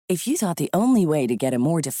If you thought the only way to get a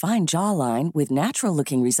more defined jawline with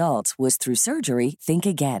natural-looking results was through surgery, think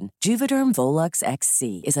again. Juvederm Volux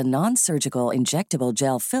XC is a non-surgical injectable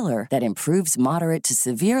gel filler that improves moderate to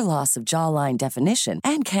severe loss of jawline definition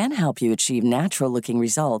and can help you achieve natural-looking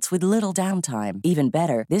results with little downtime. Even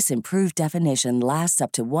better, this improved definition lasts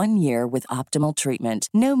up to 1 year with optimal treatment.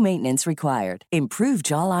 No maintenance required. Improve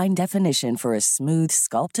jawline definition for a smooth,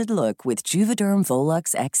 sculpted look with Juvederm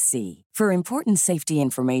Volux XC. For important safety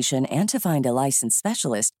information and to find a licensed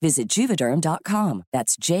specialist, visit Juvederm.com.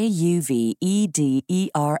 That's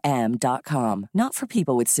Juvederm.com. Not for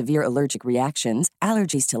people with severe allergic reactions,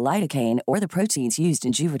 allergies to lidocaine, or the proteins used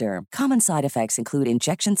in Juvederm. Common side effects include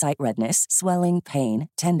injection site redness, swelling, pain,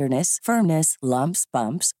 tenderness, firmness, lumps,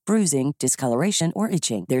 bumps, bruising, discoloration, or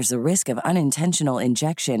itching. There's a risk of unintentional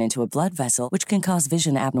injection into a blood vessel, which can cause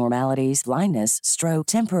vision abnormalities, blindness, stroke,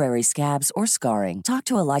 temporary scabs, or scarring. Talk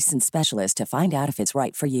to a licensed specialist to find out if it's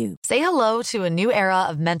right for you. Say hello to a new era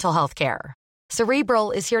of mental health care. Cerebral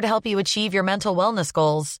is here to help you achieve your mental wellness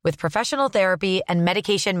goals with professional therapy and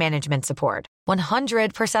medication management support.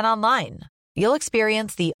 100% online. You'll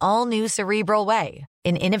experience the all-new Cerebral Way,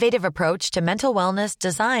 an innovative approach to mental wellness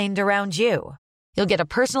designed around you. You'll get a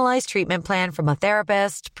personalized treatment plan from a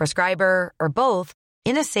therapist, prescriber, or both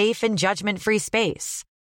in a safe and judgment-free space.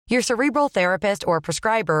 Your Cerebral therapist or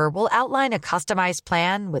prescriber will outline a customized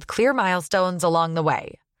plan with clear milestones along the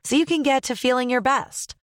way, so you can get to feeling your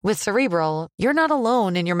best. With Cerebral, you're not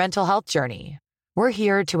alone in your mental health journey. We're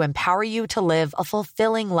here to empower you to live a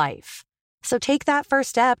fulfilling life. So take that first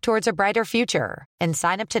step towards a brighter future and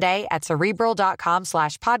sign up today at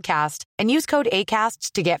Cerebral.com/podcast and use code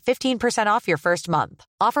ACAST to get 15% off your first month.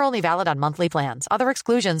 Offer only valid on monthly plans. Other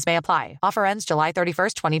exclusions may apply. Offer ends July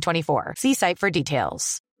 31st, 2024. See site for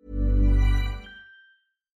details.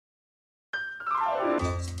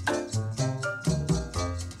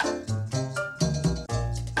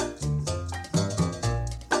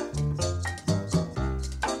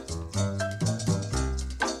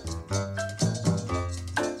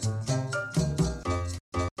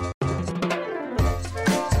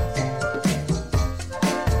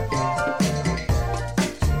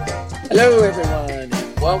 Hello, everyone, and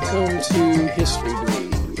welcome to History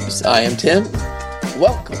Dweebs. I am Tim.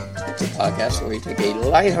 Welcome to the podcast where we take a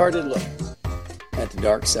lighthearted look at the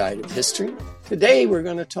dark side of history. Today, we're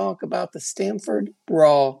going to talk about the Stamford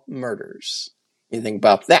Bra murders. What do you think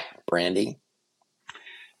about that, Brandy?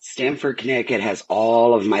 Stamford, Connecticut has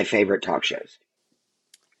all of my favorite talk shows.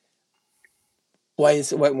 Why is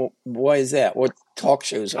that? What talk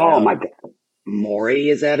shows are my God. Maury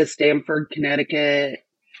is out of Stamford, Connecticut.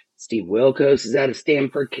 Steve Wilkos is out of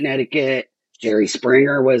Stamford, Connecticut. Jerry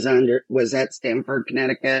Springer was at Stamford,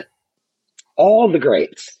 Connecticut. All the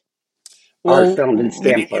greats are filmed in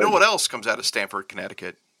Stamford. You know what else comes out of Stamford,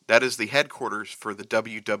 Connecticut? That is the headquarters for the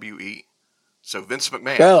WWE. So Vince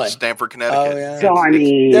McMahon, really? Stamford, Connecticut. Oh, yeah. So, I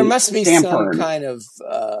mean, there must be Stamford. some kind of,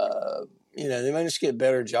 they might just get a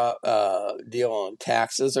better deal on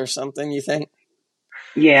taxes or something, you think?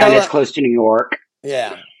 Yeah, and it's close to New York.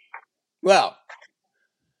 Yeah.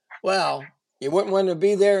 Well, you wouldn't want to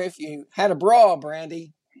be there if you had a bra,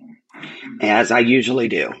 Brandy. As I usually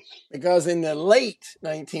do. Because in the late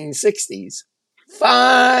 1960s,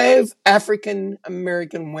 5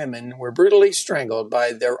 African-American women were brutally strangled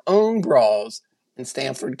by their own bras in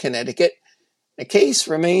Stamford, Connecticut. The case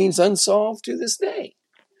remains unsolved to this day.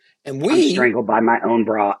 And I'm strangled by my own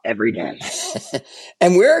bra every day.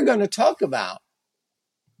 And we're going to talk about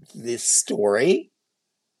this story.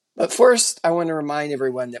 But first, I want to remind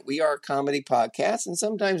everyone that we are a comedy podcast, and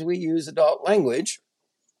sometimes we use adult language.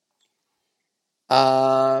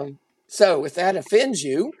 So if that offends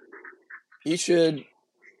you, you should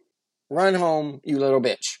run home, you little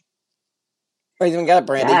bitch. What do you think got,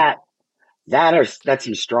 Brandy? That's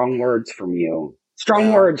some strong words from you.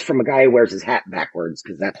 Strong words from a guy who wears his hat backwards,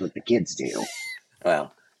 because that's what the kids do.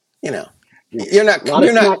 Well, you're not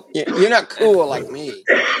cool like me.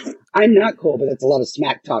 I'm not cool, but it's a lot of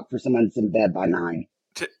smack talk for someone that's in bed by 9.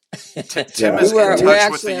 Tim is in touch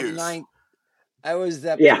with the youth. I was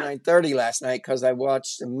up at 9:30 last night because I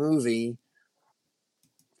watched a movie.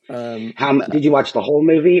 Did you watch the whole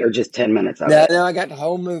movie or just 10 minutes of it? No, I got the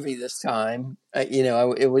whole movie this time. I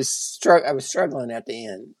was struggling at the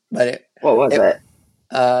end, but what was it?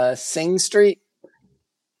 Sing Street.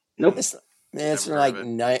 Nope. It's like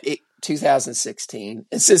 2016.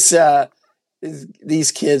 It's just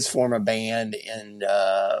these kids form a band in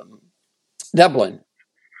Dublin,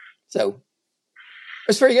 so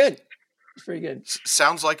it's pretty good. It's pretty good.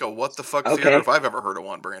 Sounds like a what the fuck theater if I've ever heard of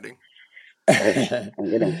one, Brandy. I'm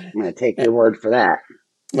gonna take your word for that.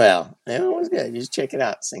 Well, it was good. You just check it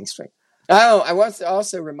out. Sing Straight. Oh, I want to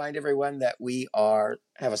also remind everyone that we have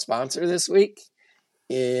a sponsor this week.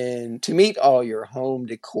 To meet all your home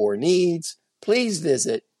decor needs, please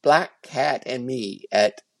visit Black Cat and Me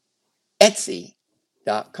at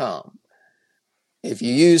Etsy.com. If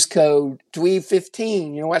you use code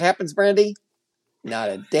DWEEB15, you know what happens, Brandy? Not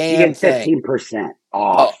a damn you get thing. 15%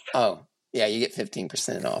 off. Oh, yeah, you get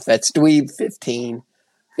 15% off. That's DWEEB15,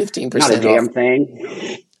 15% Not a off. damn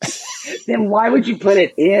thing. Then why would you put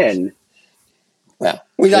it in? Well,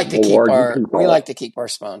 we like to keep our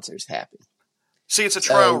sponsors happy. See, it's a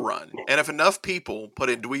trial run, and if enough people put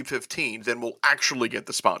in DWEEB15, then we'll actually get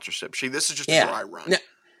the sponsorship. See, this is just a dry run.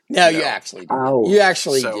 No, you actually do. You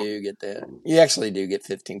actually do get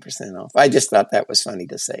 15% off. I just thought that was funny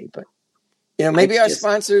to say, but maybe our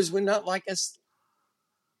sponsors would not like us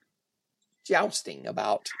jousting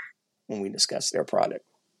about when we discuss their product.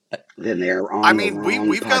 Then they're on.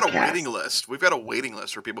 We've got a waiting list. We've got a waiting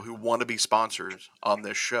list for people who want to be sponsors on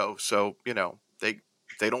this show. So if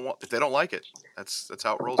they don't like it, that's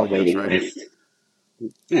how it rolls. A waiting list.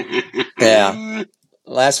 Yeah.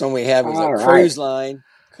 Last one we had was a cruise line,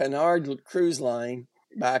 Cunard Cruise Line,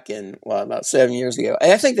 back in about 7 years ago.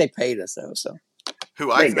 I think they paid us though. So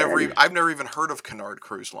I've never even heard of Cunard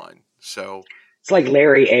Cruise Line. So it's like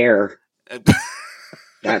Larry Air.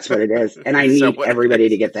 That's what it is. And I need everybody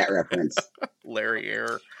to get that reference. Larry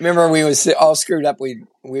Air. Remember, we was all screwed up. We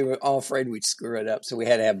were all afraid we'd screw it up, so we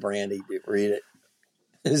had to have Brandy read it.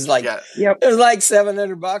 It was like it was like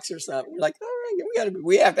 $700 or something. We're like, all right,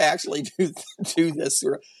 we have to actually do this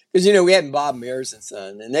because we had Bob Mears and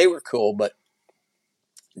Son, and they were cool, but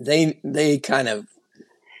they knew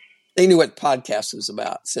what podcast was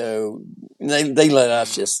about, so they let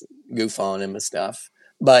us just goof on him and stuff,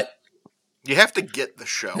 but. You have to get the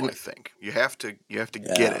show, I think. You have to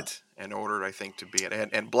get it in order, I think, to be it.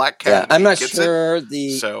 And Black Cat. I'm not sure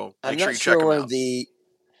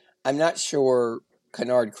I'm not sure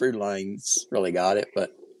Cunard Cruise Lines really got it,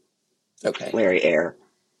 but okay. Larry Air.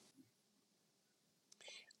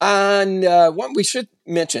 And one we should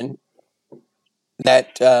mention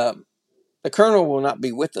that the Colonel will not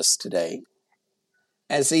be with us today,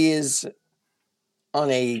 as he is on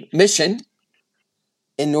a mission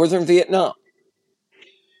in northern Vietnam.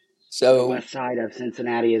 So the west side of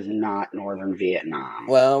Cincinnati is not northern Vietnam.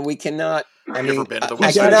 Well, we cannot. I've never been to the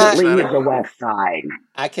west side. He doesn't leave the west side.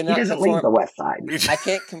 He doesn't leave the west side. I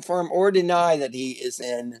can't confirm or deny that he is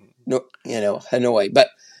in, Hanoi, but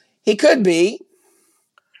he could be.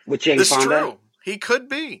 With Jane Fonda. True. He could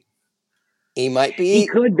be. He might be. He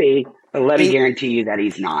could be, but let me guarantee you that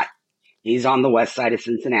he's not. He's on the west side of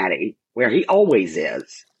Cincinnati, where he always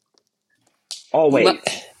is. Always.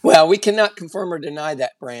 Well, we cannot confirm or deny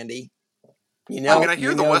that, Brandy. I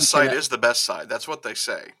hear the west side is the best side. That's what they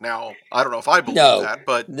say. Now, I don't know if I believe that,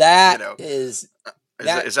 but is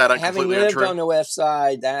that completely having lived untrue? On the west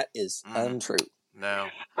side, that is untrue. No.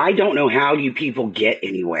 I don't know how you people get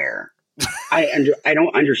anywhere. I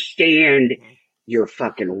don't understand your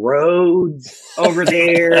fucking roads over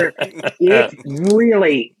there. It's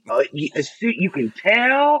really, you can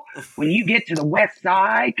tell when you get to the west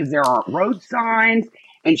side because there aren't road signs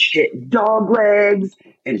and shit, dog legs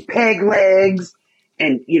and peg legs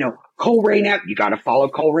and, Coleraine Avenue. You got to follow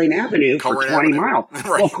Coleraine Avenue for 20 miles.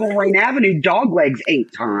 Right. Well, Coleraine Avenue, dog legs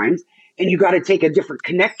 8 times and you got to take a different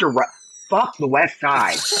connector route. Fuck the west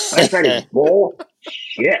side. West side is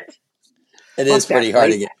bullshit. It is pretty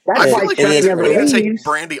hard to get. I feel like we need to take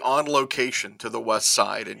Brandy on location to the west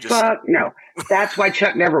side and just. Fuck no. That's why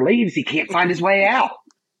Chuck never leaves. He can't find his way out.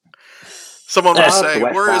 Someone will say,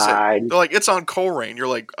 "Where is it?" They're like, "It's on Coleraine." You're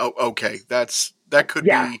like, "Oh, okay. That could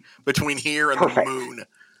be between here and the moon."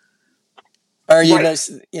 Or you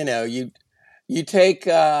take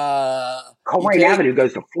Coleraine Avenue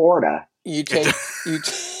goes to Florida. You take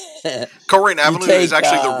Coleraine Avenue is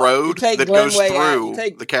actually the road that goes through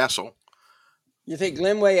the castle. You take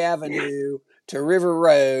Glenway Avenue to River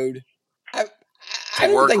Road. I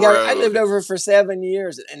lived over for 7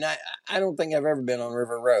 years, and I don't think I've ever been on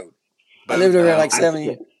River Road. I lived over like 7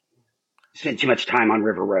 years. Spent too much time on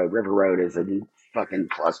River Road. River Road is a fucking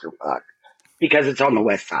clusterfuck because it's on the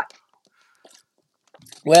west side.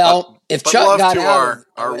 Well, if Chuck got out of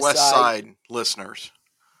our west side listeners,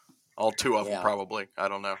 all 2 of them probably. I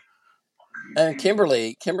don't know.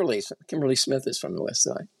 Kimberly Smith is from the west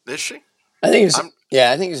side. Is she? I think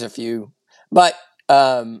there's a few. But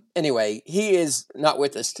anyway, he is not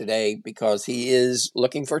with us today because he is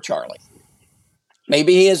looking for Charlie.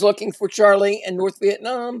 Maybe he is looking for Charlie in North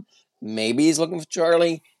Vietnam. Maybe he's looking for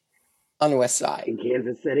Charlie on the west side. In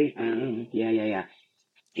Kansas City? Yeah.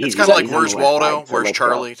 It's kind of like he's on Where's the West Waldo, Side, so Where's let's go.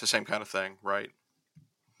 Charlie? It's the same kind of thing, right?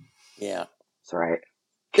 Yeah. That's right.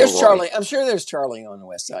 There's Kilroy. Charlie. I'm sure there's Charlie on the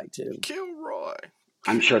West Side too. Kilroy.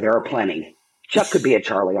 I'm sure there are plenty. Chuck could be a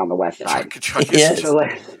Charlie on the West Side. Chuck Yes. is,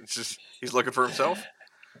 it's just, he's looking for himself.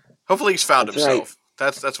 Hopefully he's found That's himself.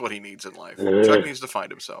 That's what he needs in life. Ugh. Chuck needs to find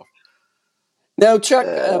himself. No, Chuck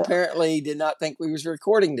apparently did not think we was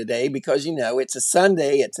recording today because it's a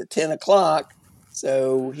Sunday. It's at 10 o'clock,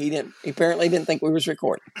 so he apparently didn't think we was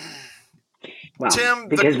recording. Well, Tim,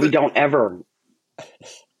 because we don't ever.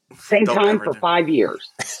 Same Don't time ever for do. 5 years.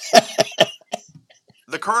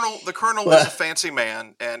 The Colonel is a fancy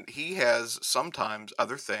man, and he has sometimes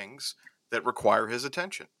other things that require his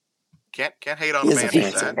attention. Can't hate on a He is man a for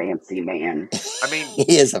He's a that. fancy man. I mean,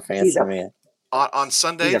 He is a fancy He's a- man. on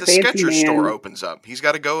Sunday he's a the fancy Skechers man. store opens up. He's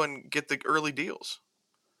got to go and get the early deals.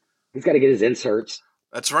 He's got to get his inserts.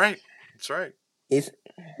 That's right. That's right.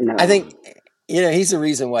 No. I think he's the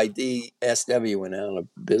reason why DSW went out of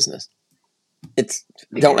business.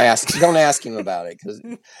 Don't ask him about it because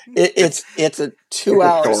it's a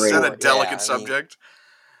 2-hour story. Is story. that a delicate Yeah, subject?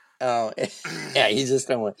 Oh, yeah. You just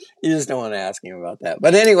don't want to ask him about that.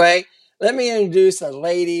 But anyway, let me introduce a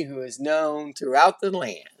lady who is known throughout the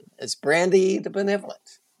land as Brandy the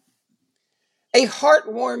Benevolent. A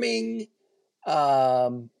heartwarming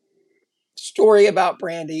story about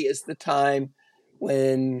Brandy is the time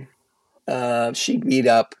when she beat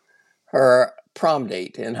up her prom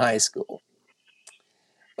date in high school.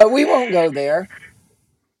 But we won't go there.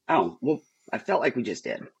 Oh, well, I felt like we just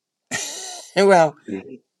did. Well,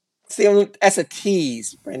 see, that's a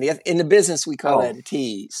tease, Brandy. In the business, we call that a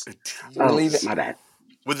tease. Oh, Leave it. my bad.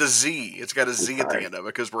 With a Z. It's got a Z at the sorry. end of it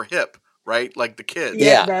because we're hip, right? Like the kids.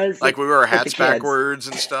 Yeah. it does. Like we wear our Like the hats kids. backwards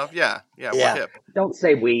and stuff. Yeah. Yeah. We're hip. Don't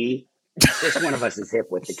say we. Just one of us is hip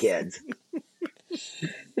with the kids.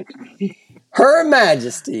 Her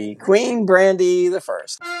Majesty, Queen Brandy the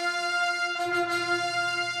First.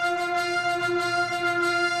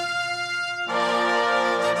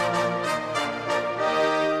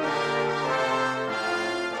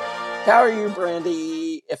 How are you,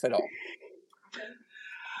 Brandy, if at all?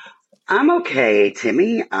 I'm okay,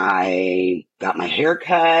 Timmy. I got my hair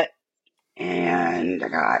cut and I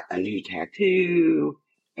got a new tattoo.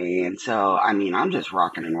 And so, I'm just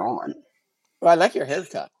rocking and rolling. Well, I like your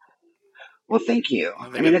haircut. Well, thank you. I I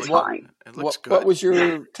think mean, it it's looks- fine. It looks good. What was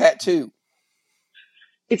your tattoo?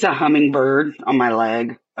 It's a hummingbird on my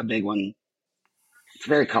leg, a big one. It's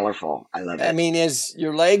very colorful. I love it. I mean, is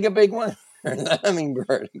your leg a big one? Or the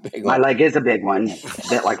hummingbird a big My one? leg is a big one, a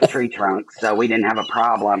bit like a tree trunk, so we didn't have a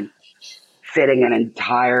problem fitting an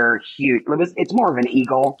entire huge. It's more of an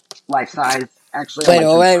eagle, life size, actually. Wait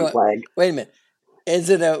on my a tree trunk leg. minute. Is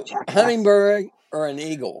it a Jackass. hummingbird or an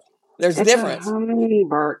eagle? There's a It's difference. a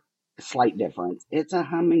hummingbird. Slight difference. It's a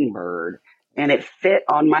hummingbird, and it fit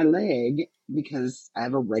on my leg because I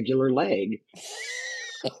have a regular leg.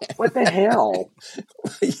 What the hell?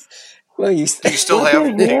 Well, Do you still What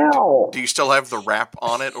have the hell? do you still have the wrap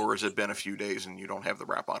on it, or has it been a few days and you don't have the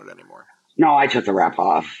wrap on it anymore? No, I took the wrap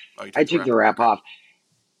off. Oh, you I took the wrap off.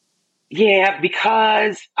 Yeah,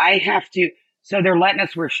 because I have to. So they're letting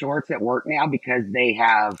us wear shorts at work now because they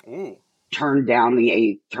have Ooh. turned down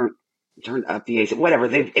turned up the AC. Whatever.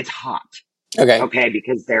 It's hot. Okay. Okay,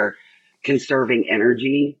 because they're conserving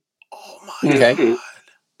energy. Oh my Okay. god.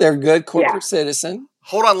 They're good corporate citizen.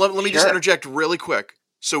 Hold on, let me just Sure. interject really quick.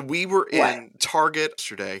 So we were What? in Target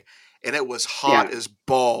yesterday, and it was hot Yeah. as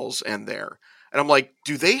balls in there. And I'm like,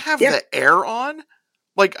 do they have Yep. the air on?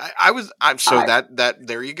 Like I'm so I- that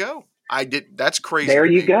there you go. That's crazy. There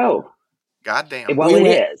to you me. go. God damn. Well, We it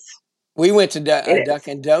went- is. We went to It is.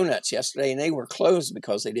 Dunkin' Donuts yesterday, and they were closed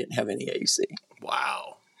because they didn't have any AC.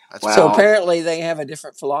 Wow. That's Wow. So apparently, they have a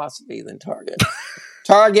different philosophy than Target.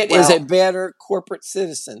 Target is a Well- better corporate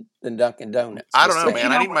citizen than Dunkin' Donuts. I don't Just know, saying.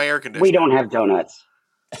 man. I need my air conditioner. We don't have donuts.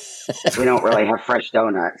 We don't really have fresh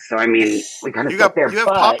donuts. So, we kind of You sit got there, you have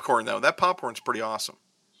but popcorn though. That popcorn's pretty awesome.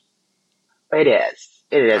 it is.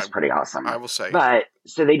 It is I- pretty awesome. I will say. But,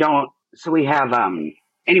 so they don't, so we have,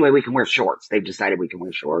 anyway, we can wear shorts. They've decided we can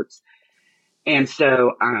wear shorts. And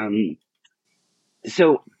so,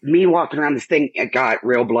 so me walking around this thing, it got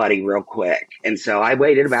real bloody real quick. And so I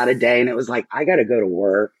waited about a day and it was like, I got to go to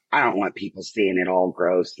work. I don't want people seeing it all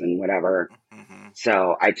gross and whatever. hmm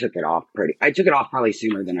So I took it off probably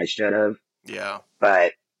sooner than I should have, Yeah.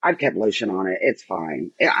 but I've kept lotion on it. It's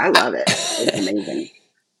fine. Yeah, I love it. It's amazing.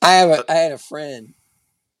 I had a friend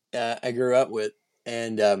I grew up with,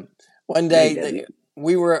 and one No, day you didn't.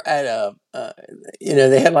 we were at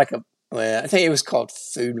they had like I think it was called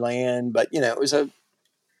Foodland, but it was a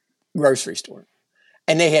grocery store.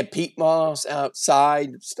 and they had peat moss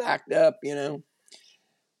outside stacked up,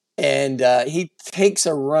 and he takes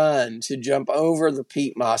a run to jump over the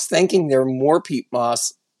peat moss, thinking there were more peat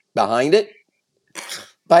moss behind it,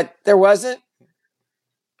 but there wasn't.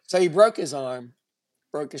 So he broke his arm,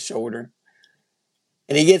 broke his shoulder,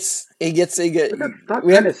 and he gets. What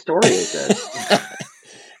kind of story is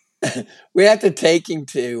this? We have to take him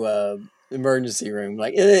to emergency room.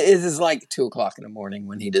 Like it is like 2:00 in the morning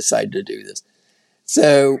when he decided to do this.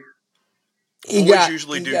 So boys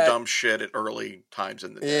usually do dumb shit at early times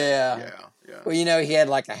in the day. Yeah. Well, he had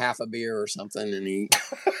like a half a beer or something, and he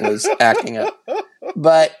was acting up.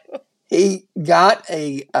 But he got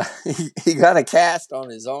a cast on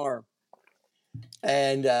his arm,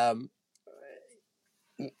 and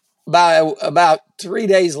about 3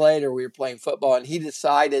 days later, we were playing football, and he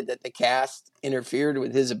decided that the cast interfered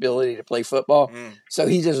with his ability to play football, so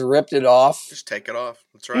he just ripped it off. Just take it off.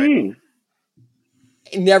 That's right.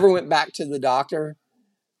 He never went back to the doctor.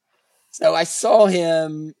 So I saw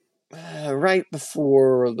him right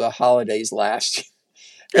before the holidays last year.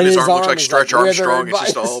 And his arm looks like Stretch Armstrong. It's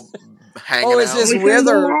just all hanging out. It's just He's got a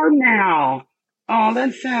little arm now. Oh,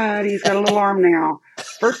 that's sad. He's got a little arm now.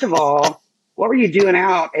 First of all, what were you doing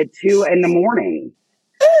out at 2 a.m? No,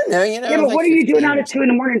 but what are you doing out at 2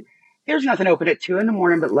 a.m? There's nothing open at 2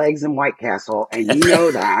 a.m. but Legs and White Castle, and you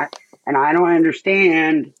know that. And I don't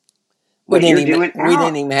understand what you're doing out. We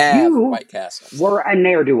didn't even have White Castle. We're a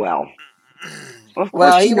ne'er-do-well. Of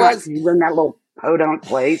course he was. You were in that little podunk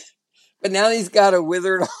place. But now he's got a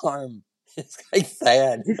withered arm. It's like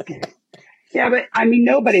sad. Yeah, but I mean,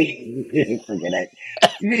 nobody forget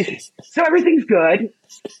it. So everything's good.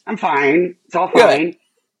 I'm fine. It's all fine. Good.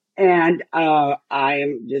 And I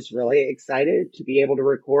am just really excited to be able to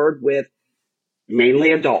record with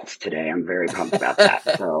mainly adults today. I'm very pumped about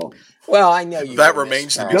that. So, well, I know you. That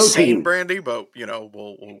remains to be seen, Brandy. But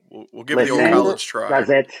we'll give it the old college try. Does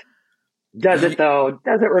it? Does it though?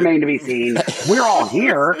 Does it remain to be seen? We're all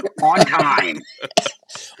here on time.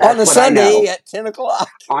 On a Sunday at 10:00.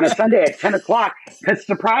 On a Sunday at 10:00. Because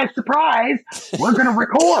surprise, surprise, we're going to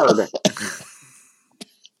record.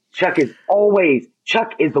 Chuck is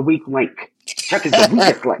the weak link. Chuck is the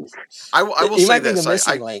weakest link. I will say this.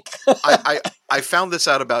 Link. I found this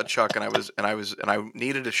out about Chuck, and I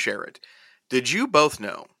needed to share it. Did you both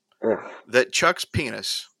know that Chuck's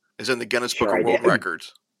penis is in the Guinness Book of World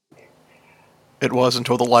Records? It was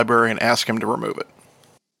until the librarian asked him to remove it.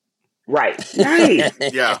 Right. Nice.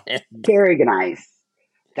 Yeah. Very nice.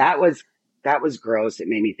 That was gross. It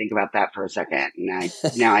made me think about that for a second. And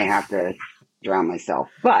now I have to drown myself.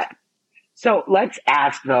 But so let's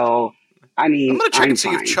ask though. I mean, I'm going to check and see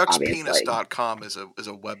if chuckspenis.com is a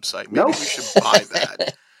website. Maybe we should buy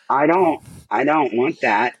that. I don't want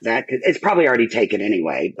that. It's probably already taken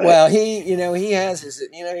anyway. But. Well, he has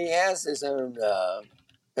his own.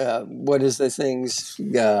 What is the things? His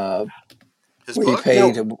book? You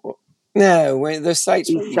pay the sites.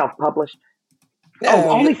 He's self-published. No,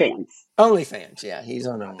 OnlyFans. OnlyFans, yeah, he's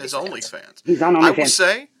on OnlyFans. His OnlyFans. He's on OnlyFans. I would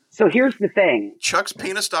say. So here's the thing.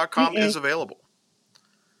 chuckspenis.com is available.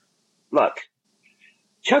 Look,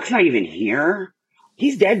 Chuck's not even here.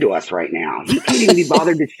 He's dead to us right now. He can't even be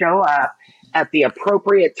bothered to show up at the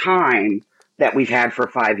appropriate time that we've had for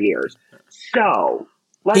 5 years. So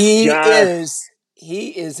He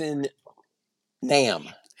is in NAM.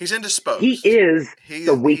 He's indisposed. He is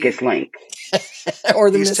the weakest link.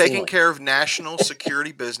 Or he's taking care of national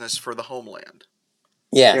security business for the homeland.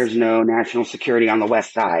 Yeah. There's no national security on the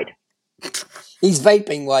west side. He's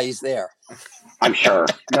vaping while he's there. I'm sure.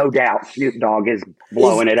 No doubt. Snoop Dogg is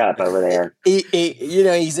blowing it up over there.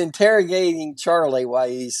 He's interrogating Charlie while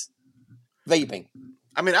he's vaping.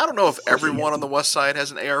 I mean, I don't know if everyone on the west side has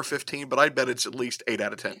an AR-15, but I bet it's at least 8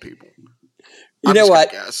 out of 10 people. You know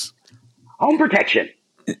what? Guess. Home protection.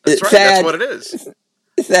 That's right. That's what it is.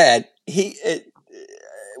 Thad,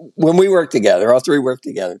 when we worked together, all three worked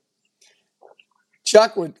together,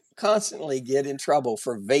 Chuck would constantly get in trouble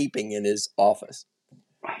for vaping in his office.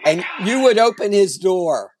 And you would open his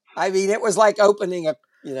door. I mean, it was like opening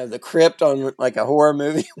the crypt on like a horror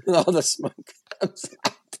movie when all the smoke comes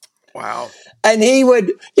out. Wow. And he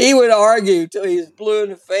would argue till he was blue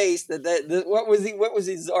in the face what was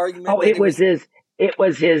his argument? Oh, it was his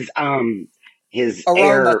aromatherapy. His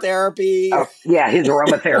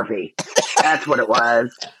aromatherapy. That's what it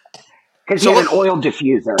was. Because he had an oil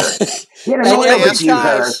diffuser.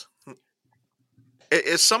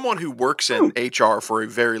 As someone who works in HR for a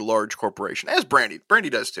very large corporation, as Brandy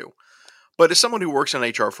does too, but as someone who works in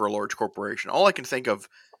HR for a large corporation, all I can think of,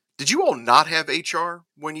 did you all not have HR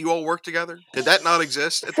when you all worked together? Did that not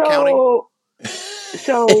exist at the county?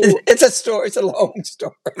 So it's a story. It's a long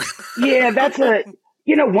story. Yeah, that's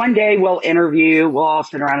one day we'll all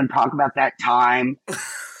sit around and talk about that time.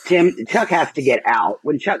 Chuck has to get out.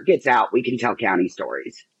 When Chuck gets out, we can tell county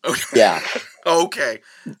stories. Okay. Yeah. Okay.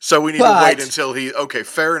 So we need to wait until okay,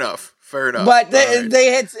 fair enough. But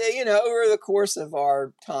they had, over the course of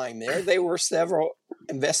our time there were several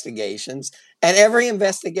investigations, and every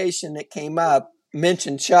investigation that came up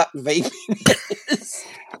mentioned Chuck vaping his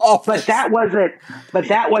office. But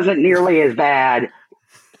that wasn't nearly as bad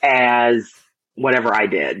as whatever I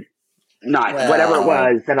did. Whatever it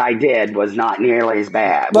was that I did was not nearly as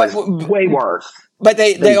bad. It was way worse. But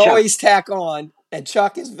they always tack on, and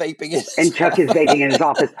Chuck is vaping in his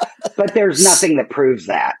office. But there's nothing that proves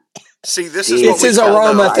that. See, this is what his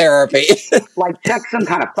aromatherapy. Like Chuck's some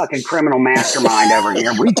kind of fucking criminal mastermind over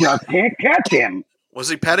here. We just can't catch him. Was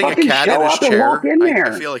he petting a cat in his chair?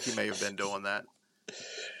 I feel like he may have been doing that.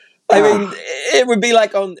 I mean, it would be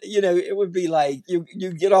like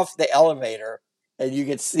you get off the elevator and you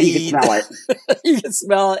can see, you can smell it. You can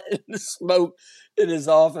smell it in the smoke in his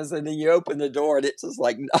office, and then you open the door and it just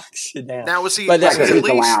like knocks you down. Now was he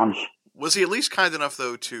at least kind enough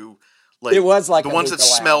though to like it was like the ones that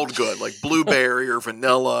smelled good, like blueberry or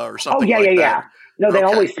vanilla or something? Yeah. No, they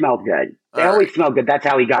always smelled good. They always smelled good. That's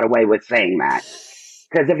how he got away with saying that.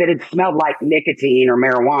 Because if it had smelled like nicotine or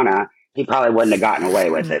marijuana, he probably wouldn't have gotten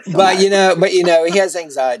away with it. But he has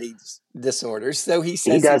anxiety disorders, so he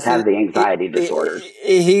says he does have the anxiety disorders.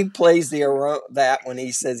 He plays that when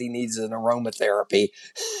he says he needs an aromatherapy.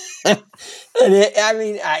 And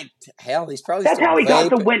he's probably that's how he got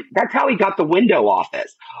the window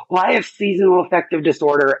office. Well, I have seasonal affective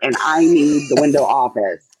disorder, and I need the window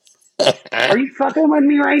office. Are you fucking with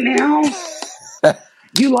me right now?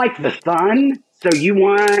 You like the sun, so you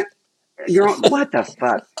want what the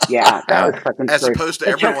fuck? Yeah, that was fucking as opposed to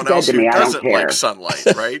everyone else who doesn't like sunlight,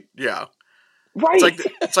 right? Yeah, right.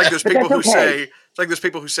 It's like those people who say. It's like there's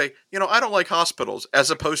people who say, I don't like hospitals,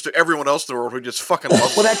 as opposed to everyone else in the world who just fucking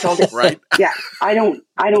loves them. That's okay, right? Yeah, I don't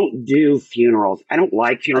do funerals. I don't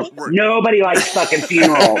like funerals. Nobody likes fucking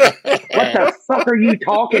funerals. What the fuck are you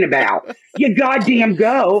talking about? You goddamn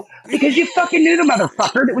go, because you fucking knew the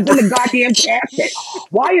motherfucker that was in the goddamn casket.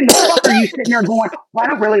 Why in the fuck are you sitting there going, well, I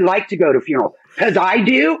don't really like to go to funerals? Because I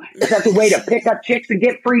do? Is that the way to pick up chicks and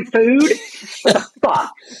get free food? What the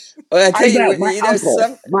fuck? Well, I tell you, my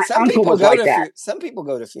uncle was like that. Some people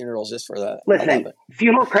go to funerals just for that. Listen,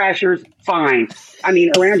 funeral crashers, fine. I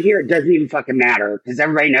mean, around here, it doesn't even fucking matter because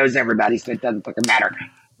everybody knows everybody, so it doesn't fucking matter.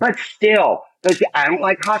 But still, I don't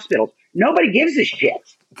like hospitals. Nobody gives a shit.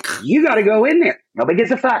 You got to go in there. Nobody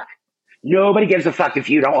gives a fuck. Nobody gives a fuck if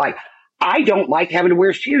you don't like. I don't like having to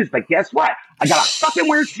wear shoes, but guess what? I got to fucking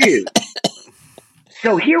wear shoes.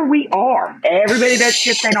 So here we are. Everybody does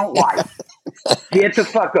shit they don't like. Get the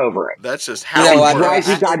fuck over it. That's just how it drives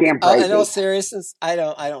you goddamn crazy. In all seriousness, I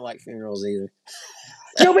don't like funerals either.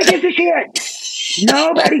 Nobody gives a shit.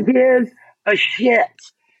 Nobody gives a shit.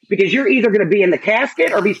 Because you're either going to be in the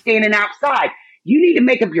casket or be standing outside. You need to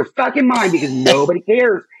make up your fucking mind because nobody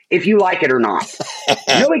cares if you like it or not.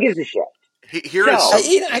 Nobody gives a shit.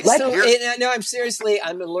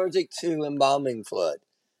 I'm allergic to embalming fluid.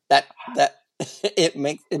 That it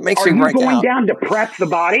makes me break out. Are you going down to prep the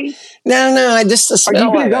body? No, I just the smell. Are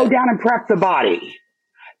you going to go down and prep the body?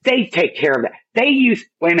 They take care of that. They use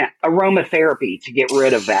aromatherapy to get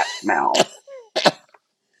rid of that smell.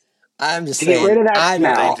 I'm just to get rid of that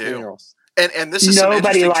smell. They do. And this is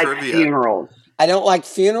nobody some likes trivia. Funerals. I don't like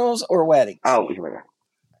funerals or weddings. Oh,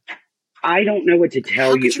 I don't know what to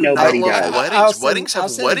tell you. Nobody does. Weddings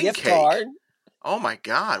have wedding cake. Card. Oh my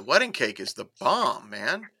God, wedding cake is the bomb,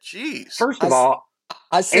 man. Jeez. First of all,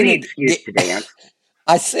 any excuse to dance.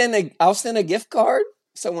 I'll send a gift card.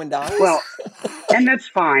 Someone dies. Well, and that's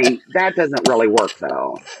fine. That doesn't really work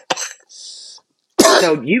though.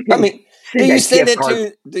 So you can. Do you send it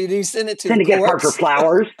to send a gift card for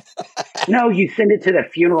flowers? No, you send it to the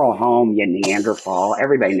funeral home, you Neanderthal.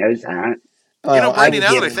 Everybody knows that. Brandy,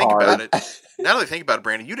 now that I think about it,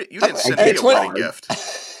 Brandy, you didn't send me a wedding gift.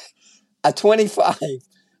 A 25. Tim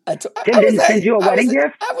didn't send you a wedding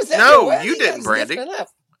gift? No, you didn't, Brandy. I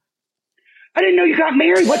didn't know you got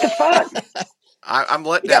married. What the fuck? I'm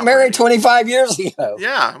letting you got married 25 years ago.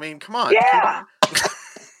 Yeah, I mean, come on. Yeah.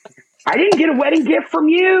 I didn't get a wedding gift from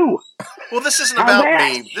you. Well, this isn't about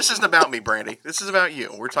me. This isn't about me, Brandy. This is about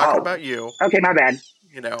you. We're talking about you. Okay, my bad.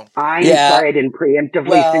 I'm Yeah. sorry I didn't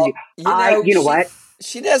preemptively send you. You know what?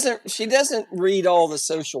 She doesn't read all the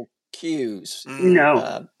social cues.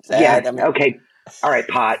 No. Okay. All right,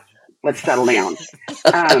 Pot. Let's settle down.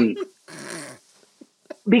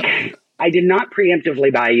 Because I did not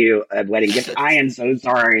preemptively buy you a wedding gift. I am so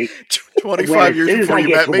sorry. 25 years before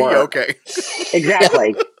you met me? Okay.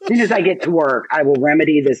 Exactly. As soon as I get to work, I will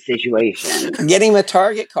remedy this situation. Get him a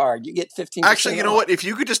Target card. You get 15%. Actually, you know what? If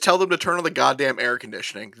you could just tell them to turn on the goddamn air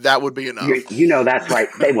conditioning, that would be enough. You know that's right.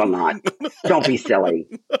 They will not. Don't be silly.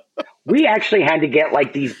 We actually had to get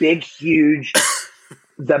like these big, huge...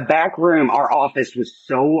 The back room, our office was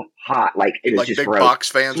so hot. Like, it was like just big gross. box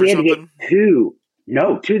fans so or something? two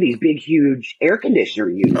of these big, huge air conditioner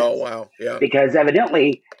units. Oh, wow. Yeah. Because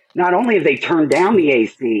evidently, not only have they turned down the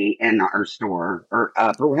AC in our store, or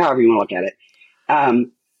up, or however you want to look at it,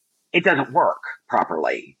 it doesn't work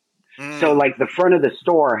properly. So, like, the front of the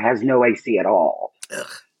store has no AC at all. Ugh.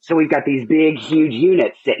 So we've got these big, huge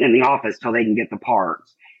units sitting in the office till they can get the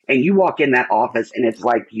parts. And you walk in that office and it's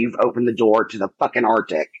like you've opened the door to the fucking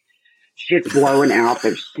Arctic. Shit's blowing out.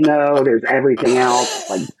 There's snow. There's everything else.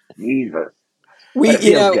 Like, Jesus.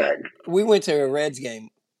 Good. We went to a Reds game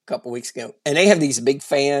a couple weeks ago, and they have these big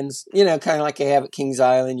fans, kind of like they have at Kings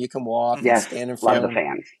Island. You can walk and stand in front love of the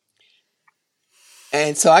them. fans.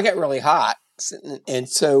 And so I got really hot. And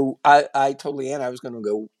so I told Leanne I was going to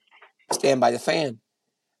go stand by the fan.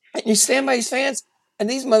 And you stand by these fans, and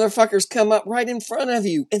these motherfuckers come up right in front of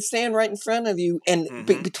you and stand right in front of you and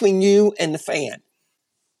between you and the fan.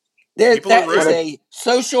 That is a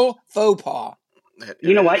social faux pas.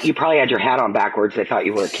 You know what? You probably had your hat on backwards. They thought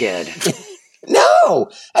you were a kid. No,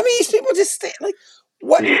 I mean, these people just stand like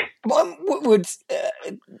what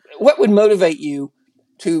would motivate you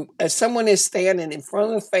to, as someone is standing in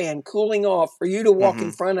front of the fan, cooling off, for you to walk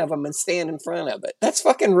in front of them and stand in front of it? That's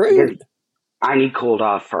fucking rude. I need cooled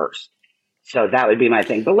off first. So that would be my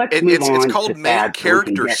thing. But let's move on. It's called main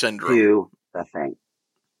character syndrome. To the thing.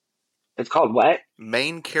 It's called what?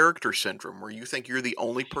 Main character syndrome, where you think you're the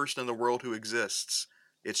only person in the world who exists.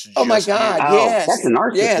 It's just my God, you. yes. That's a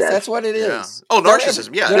narcissism. Yes, that's what it is. Yeah. Oh,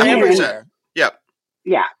 narcissism. Yeah, 100%. Yep.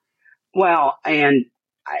 Yeah. Well, and,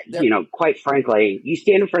 quite frankly, you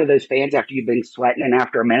stand in front of those fans after you've been sweating, and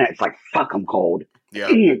after a minute, it's like, fuck, I'm cold.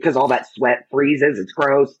 Yeah. Because all that sweat freezes. It's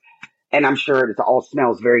gross. And I'm sure it all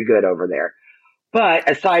smells very good over there.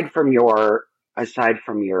 But aside from your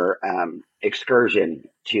excursion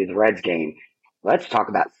to the Reds game, let's talk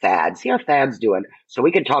about Thad. See how Thad's doing, so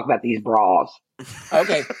we can talk about these bras.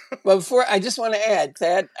 Okay. Well, before I just want to add,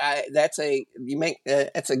 Thad, that's a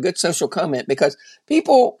good social comment, because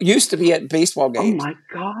people used to be at baseball games. Oh my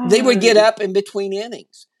God! They would get up in between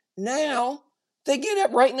innings. Now they get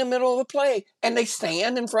up right in the middle of the play and they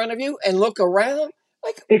stand in front of you and look around.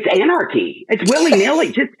 Like, it's anarchy. It's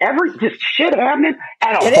willy-nilly. just shit happening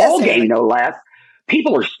at a ball game, no less.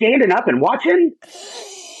 People are standing up and watching.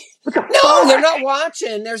 What the fuck? They're not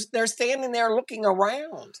watching. They're standing there looking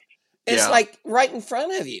around. It's like right in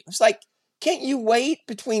front of you. It's like, can't you wait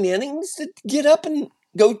between innings to get up and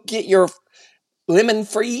go get your lemon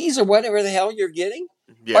freeze or whatever the hell you're getting?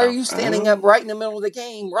 Yeah. Why are you standing up right in the middle of the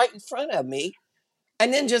game, right in front of me?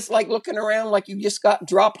 And then just like looking around like you just got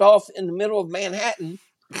dropped off in the middle of Manhattan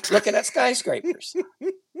looking at skyscrapers. Do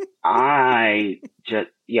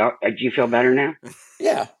you feel better now?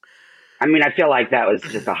 Yeah. I mean, I feel like that was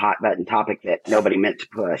just a hot button topic that nobody meant to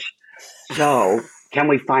push. So, can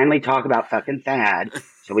we finally talk about fucking Thad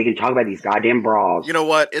so we can talk about these goddamn bras? You know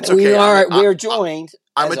what? It's okay. We're joined.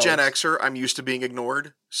 I'm a Gen Xer. I'm used to being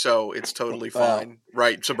ignored, so it's totally fine.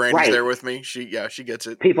 Right. So Brandy's there with me. She gets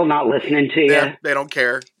it. People not listening to you. Yeah, they don't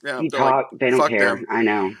care. Yeah, you talk, they don't care. Them. I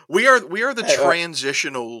know. We are the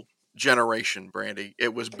transitional generation, Brandy.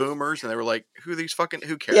 It was boomers, and they were like, who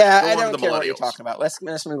cares? Yeah, I don't care what you're talking about. Let's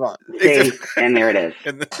move on. See, and there it is.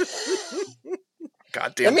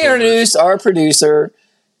 Goddamn. Let me introduce our producer,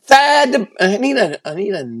 Thad. I need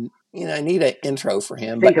an intro for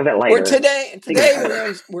him. Think of it later. Today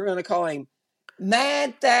we're going to call him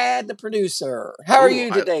Mad Thad, the producer. How are you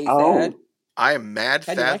today, Thad? I am Mad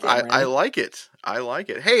Thad. I like it. I like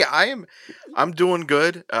it. Hey, I'm doing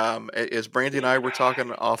good. As Brandy and I were talking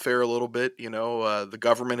off air a little bit, the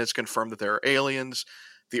government has confirmed that there are aliens.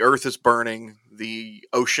 The earth is burning. The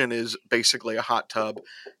ocean is basically a hot tub,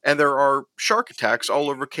 and there are shark attacks all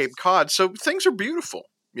over Cape Cod. So things are beautiful.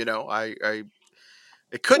 It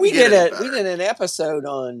couldn't get any better. We did an episode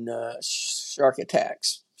on shark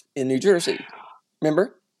attacks in New Jersey.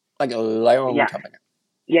 Remember? Like a long time ago.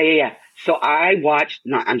 Yeah. So I watched.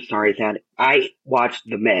 I'm sorry, Thad. I watched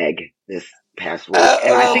The Meg this past week,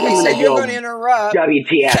 and I think I'm going to interrupt.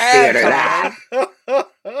 WTF theater.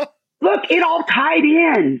 Look, it all tied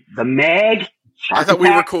in. The Meg. I thought we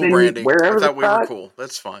were cool, Brandy. I thought we were cool.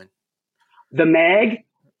 That's fine. The Meg.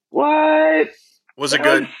 What? Was it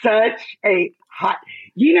good? Such a hot.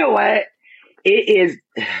 You know what? It is.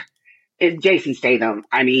 It's Jason Statham.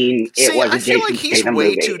 I mean, it was a Jason Statham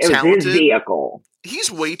movie. It was his vehicle.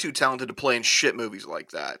 He's way too talented to play in shit movies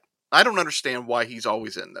like that. I don't understand why he's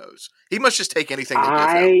always in those. He must just take anything they give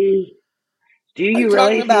him. Do you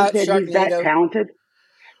really think that he's that talented?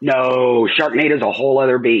 No, Sharknado's a whole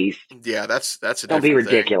other beast. Yeah, that's a Don't be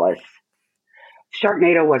ridiculous.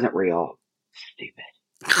 Sharknado wasn't real. Stupid.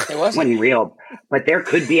 It wasn't real, but there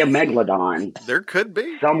could be a megalodon. There could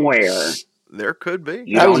be somewhere. There could be.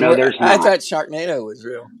 You don't know there's not. I thought Sharknado was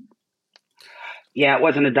real. Yeah, it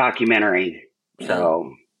wasn't a documentary.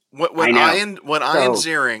 So when Ian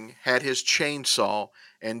Ziering had his chainsaw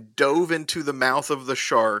and dove into the mouth of the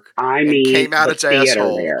shark and came out its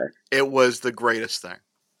asshole, it was the greatest thing.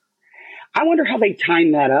 I wonder how they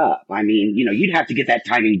timed that up. I mean, you'd have to get that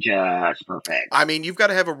timing just perfect. I mean, you've got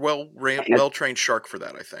to have a well-trained shark for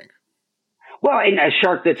that, I think. Well, and a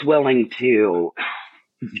shark that's willing to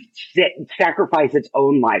sacrifice its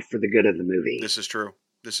own life for the good of the movie. This is true.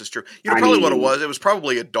 You know, probably what it was. It was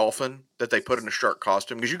probably a dolphin that they put in a shark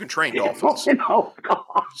costume because you can train dolphins. Oh,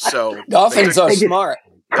 God. So dolphins are smart.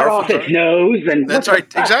 Cut off its nose, and that's right.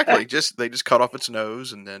 Exactly. They just cut off its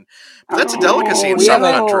nose, and then that's a delicacy in some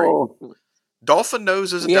country. Dolphin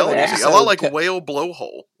nose is a delicacy, a lot like whale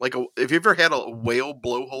blowhole. Like if you ever had a whale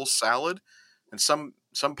blowhole salad in some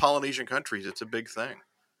Polynesian countries, it's a big thing.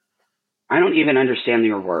 I don't even understand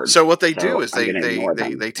your words. So what they do is they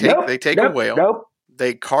take a whale,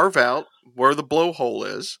 they carve out where the blowhole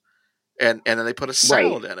is, and then they put a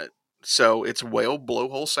salad in it. So it's whale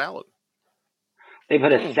blowhole salad. They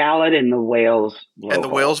put a salad in the whale's blowhole. And the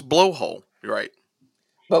whale's blowhole, right?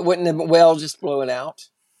 But wouldn't the whale just blow it out?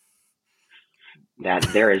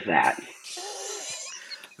 There is that.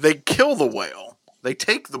 They kill the whale. They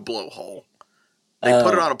take the blowhole. They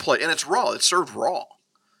put it on a plate, and it's raw. It's served raw.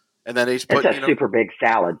 And then he's put. It's a super big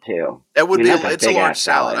salad too. It would be. It's a large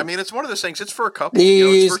salad. I mean, it's one of those things. It's for a couple.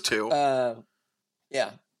 It's for two.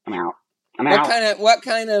 Yeah. I'm out. What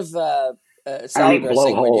kind of salad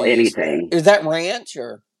blowhole anything? Is that ranch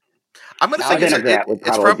or? I'm going to think that would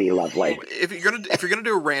probably be lovely. If you're gonna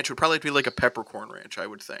do a ranch, it would probably be like a peppercorn ranch. I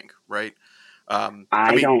would think, right? This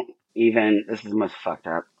is the most fucked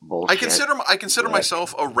up bullshit. I consider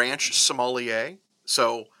myself a ranch sommelier,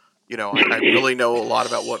 so I really know a lot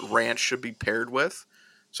about what ranch should be paired with.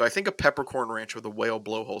 So I think a peppercorn ranch with a whale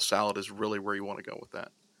blowhole salad is really where you want to go with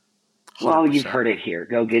that. 100%. Well, you've heard it here.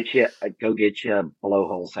 Go get you a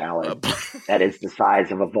blowhole salad that is the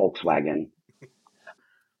size of a Volkswagen.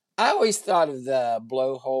 I always thought of the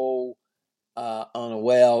blowhole on a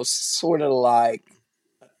whale sort of like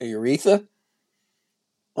a urethra.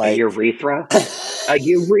 A urethra? A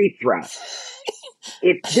urethra.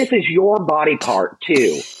 This is your body part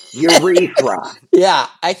too. Urethra. Yeah,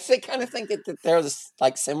 I kind of think that they're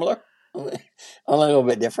like similar, a little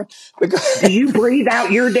bit different. Do you breathe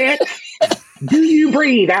out your dick? Do you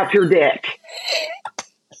breathe out your dick?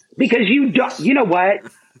 Because you don't. You know what?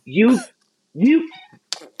 You.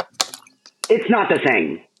 It's not the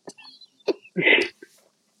same.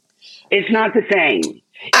 It's not the same.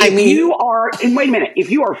 Wait a minute.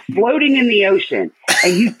 If you are floating in the ocean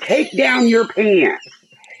and you take down your pants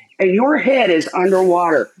and your head is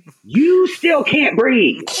underwater, you still can't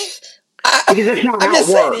breathe because it's not how it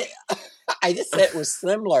works. I just said it was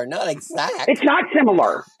similar, not exact. It's not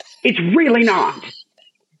similar. It's really not.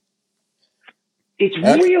 It's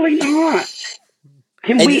really not.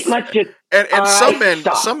 Let's just. And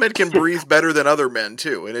some men can breathe better than other men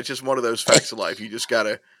too, and it's just one of those facts of life. You just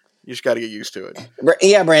gotta get used to it.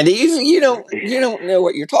 Yeah, Brandy, you don't know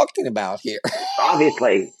what you're talking about here.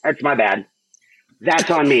 Obviously, that's my bad. That's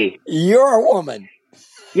on me. You're a woman.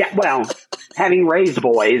 Yeah, well, having raised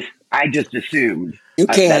boys, I just assumed.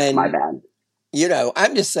 That's my bad.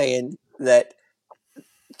 I'm just saying that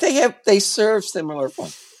they serve similar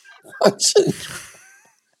functions.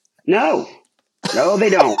 No, they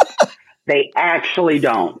don't. They actually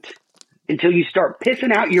don't. Until you start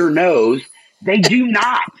pissing out your nose, they do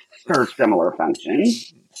not serve similar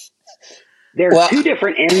functions. There are two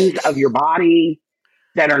different ends of your body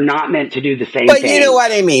that are not meant to do the same thing. But you know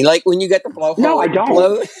what I mean? Like when you get the blowhole. No, I don't.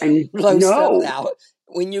 Blow stuff out.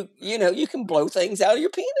 When you can blow things out of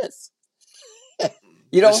your penis.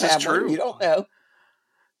 You don't have one. You don't know.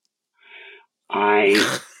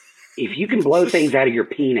 If you can blow things out of your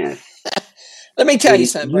penis. Let me tell you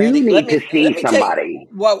something, Brandy. You need to see somebody.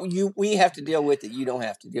 We have to deal with that you don't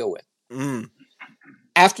have to deal with. Mm.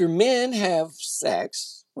 After men have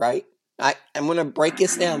sex, right? I'm going to break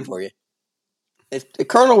this down for you. If the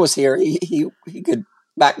Colonel was here, he could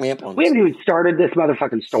back me up on this. We haven't even started this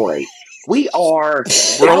motherfucking story. We're far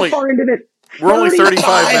into this? We're only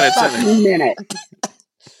 35 minutes in.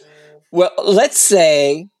 Well, let's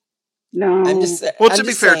say. No. To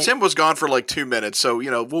be fair, Tim was gone for like 2 minutes, so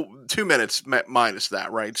 2 minutes minus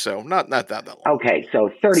that, right? So not that long. Okay, so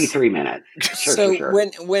 33 minutes. Sure.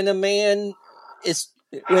 When a man is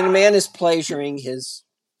pleasuring his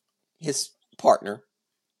partner,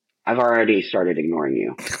 I've already started ignoring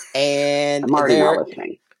you, and I'm already not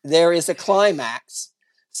listening. There is a climax.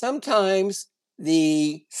 Sometimes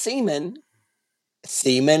the semen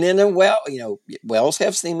in a well, wells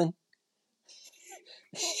have semen.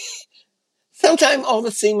 Sometimes all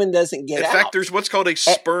the semen doesn't get out. In fact, there's what's called a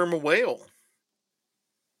sperm whale.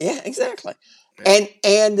 Yeah, exactly. Yeah.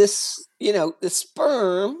 And this, the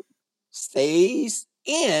sperm stays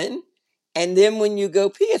in, and then when you go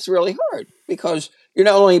pee, it's really hard because you're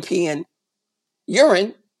not only peeing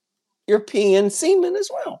urine, you're peeing semen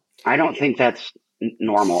as well. I don't think that's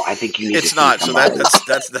normal. I think you need. It's not. So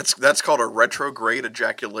that's called a retrograde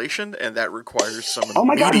ejaculation, and that requires some. Oh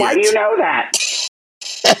my God! Why do you know that?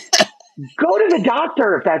 Go to the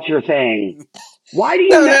doctor if that's your thing. Why do you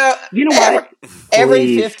know? No. You know what? Every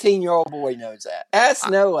 15-year-old boy knows that. Ask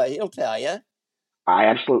Noah; he'll tell you. I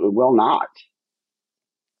absolutely will not.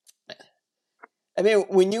 I mean,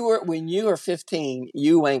 when you were 15,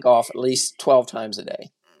 you wank off at least 12 times a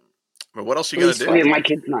day. But what else you got to do? Okay, my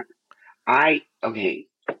kid's not. Okay.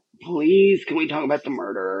 Please, can we talk about the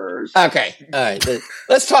murders? Okay, all right.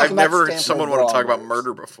 Let's talk. I've never heard someone want to talk about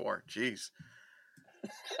murder before. Jeez.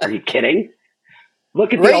 Are you kidding?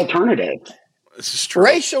 Look at the alternative. This is true.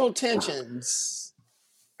 Racial tensions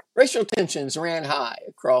ran high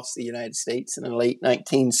across the United States in the late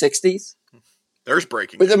 1960s. There's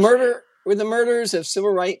breaking with the murders of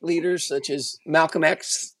civil rights leaders such as Malcolm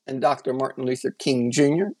X and Dr. Martin Luther King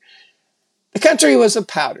Jr. The country was a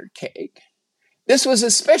powder keg. This was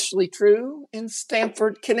especially true in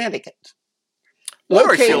Stamford, Connecticut.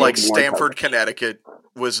 I feel like Stamford, Connecticut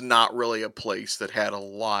was not really a place that had a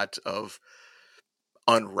lot of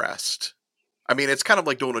unrest. I mean, it's kind of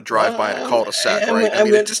like doing a drive-by in a cul-de-sac, right? I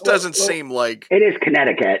mean, it just doesn't seem like... It is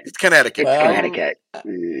Connecticut. It's Connecticut. Connecticut.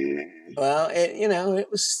 Well, it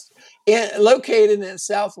was located in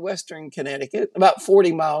southwestern Connecticut, about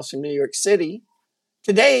 40 miles from New York City.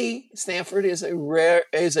 Today, Stamford is a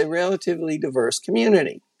relatively diverse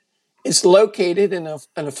community. It's located in an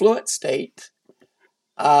affluent state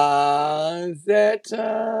that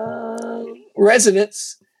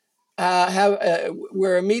residents have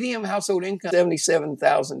where a median household income is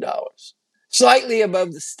 $77,000, slightly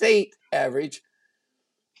above the state average,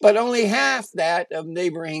 but only half that of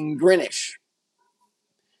neighboring Greenwich.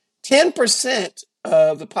 10%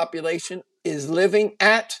 of the population is living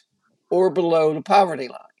at or below the poverty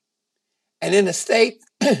line. And in a state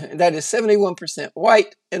that is 71%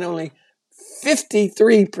 white and only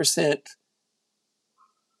 53%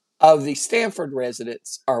 of the Stamford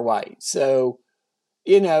residents are white. So,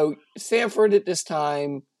 Stamford at this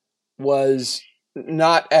time was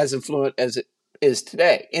not as affluent as it is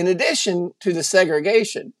today. In addition to the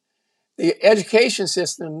segregation, the education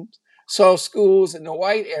system saw schools in the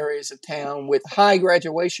white areas of town with high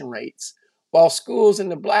graduation rates, while schools in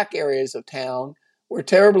the black areas of town were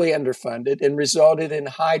terribly underfunded and resulted in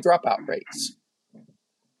high dropout rates.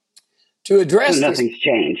 To address nothing's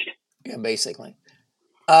changed. Yeah, basically.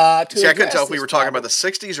 I couldn't tell if we were talking about the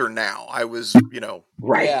 60s or now. I was,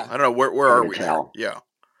 right. Yeah. I don't know, where are we now? Yeah.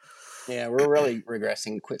 Yeah, we're really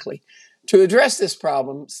regressing quickly. To address this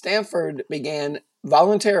problem, Stamford began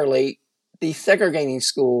voluntarily desegregating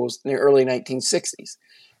schools in the early 1960s.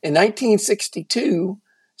 In 1962,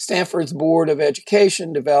 Stamford's Board of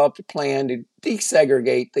Education developed a plan to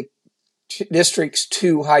desegregate the district's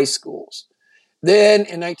 2 high schools. Then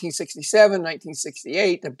in 1967,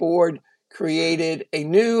 1968, the board created a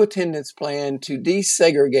new attendance plan to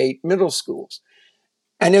desegregate middle schools.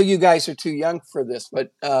 I know you guys are too young for this,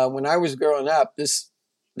 but when I was growing up, these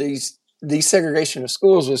desegregation of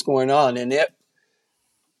schools was going on, and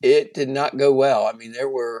it did not go well. I mean, there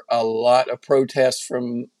were a lot of protests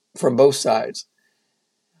from both sides.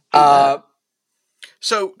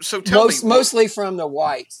 So tell me, mostly from the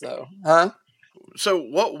whites, though, huh? So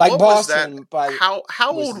what Boston, was that?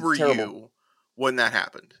 How old were you when that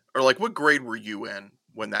happened, or like what grade were you in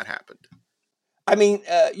when that happened? I mean,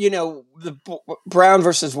 the Brown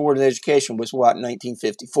versus Board of Education was what,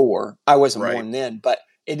 1954. I wasn't born then, but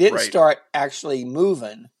it didn't start actually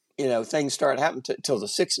moving. Things started happening till the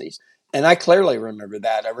 60s, and I clearly remember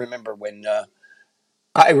that. I remember when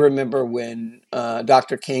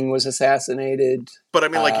Dr. King was assassinated. But I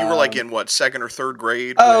mean, like you were like in what, 2nd or 3rd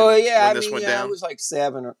grade? When this went down? I was like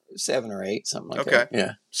 7 or 8, something like that. Okay,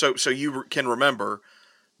 yeah. So you can remember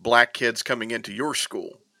black kids coming into your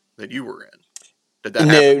school that you were in. Did that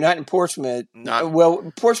happen? No, not in Portsmouth. Not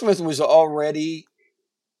Well, Portsmouth was already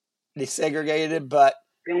desegregated, but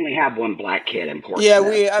We only have one black kid in Portsmouth. yeah,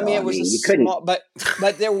 so, it was a you couldn't. small, but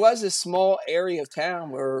there was a small area of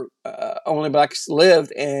town where only blacks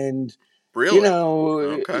lived, and really. you know,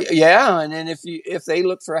 Okay. yeah, and then if they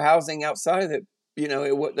looked for housing outside of it, you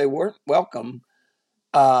know, they weren't welcome.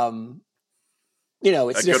 You know,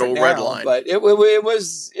 it's That good different old now, red line. but it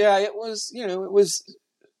was, yeah, it was, you know, it was.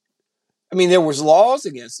 I mean, there was laws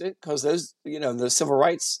against it because those, you know, the Civil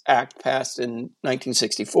Rights Act passed in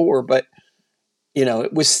 1964, but you know,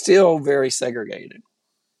 it was still very segregated.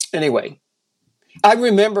 Anyway, I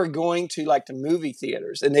remember going to like the movie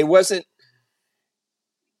theaters, and they would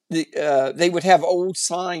have old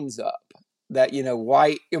signs up that, you know,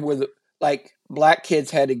 white, it was like black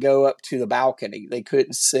kids had to go up to the balcony. They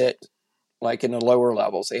couldn't sit like in the lower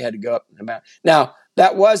levels. They had to go up in the balcony. Now,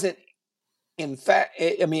 that wasn't, in fact,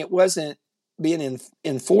 it wasn't being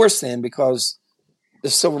enforced then because the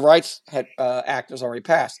Civil Rights Act was already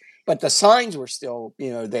passed. But the signs were still,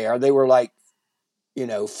 you know, there. They were like, you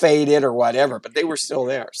know, faded or whatever, but they were still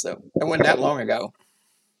there. So it wasn't that long ago.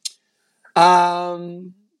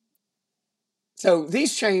 So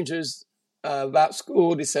these changes about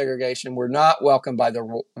school desegregation were not welcomed by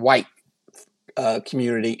the white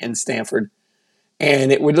community in Stamford,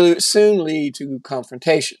 and it would soon lead to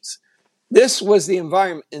confrontations. This was the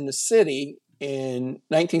environment in the city in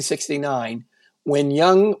 1969 when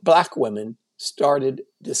young black women started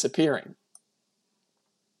disappearing.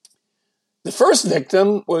 The first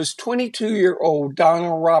victim was 22-year-old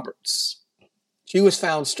Donna Roberts. She was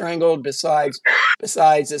found strangled beside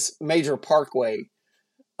this major parkway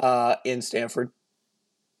in Stamford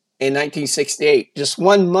in 1968, just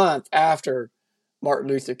 1 month after Martin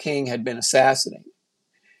Luther King had been assassinated.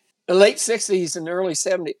 The late 60s and early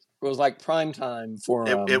 70s was like prime time for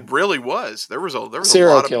it really was. There was a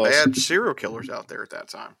serial lot killers. of bad serial killers out there at that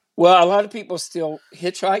time. Well, a lot of people still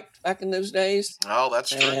hitchhiked back in those days. Oh,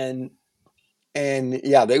 that's true. And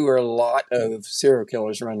yeah, there were a lot of serial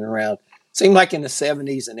killers running around. Seemed like in the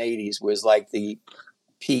 70s and 80s was like the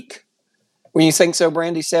peak. When you think so,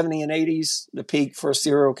 Brandy, 70s and 80s, the peak for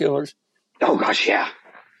serial killers? Oh, gosh, yeah.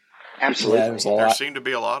 Absolutely. Yeah, there seemed to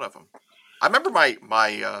be a lot of them. I remember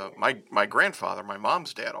my grandfather, my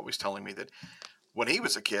mom's dad, always telling me that when he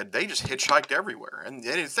was a kid, they just hitchhiked everywhere, and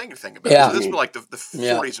they didn't think anything about it. So this was like the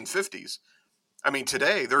 40s and 50s. I mean,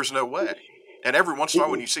 today, there's no way. And every once in a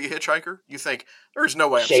while, when you see a hitchhiker, you think, there's no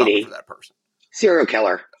way I'm stopping for that person. Serial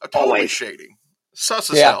killer. Totally Always. shady.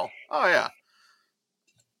 Sus as hell. Oh, yeah.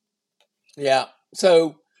 Yeah.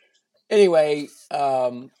 So, anyway,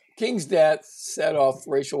 King's death set off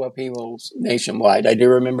racial upheavals nationwide. I do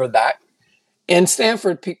remember that. In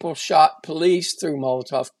Stamford, people shot police, threw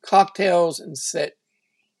Molotov cocktails, and set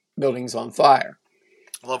buildings on fire.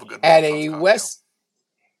 Love a good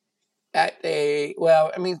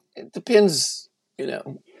well, I mean, it depends, you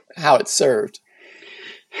know, how it's served.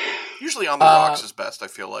 Usually on the rocks is best, I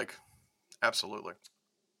feel like. Absolutely.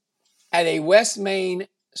 At a West Main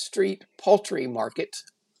Street poultry market,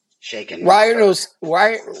 rioters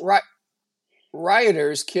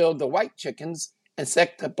killed the white chickens and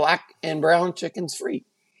set the black and brown chickens free.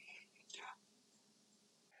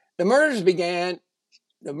 The murders began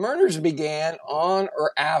on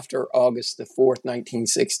or after August the 4th,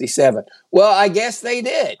 1967. Well, I guess they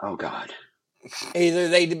did. Oh, God. Either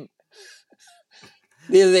they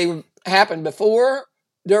happened before,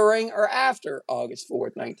 during, or after August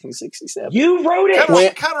 4th, 1967. You wrote it.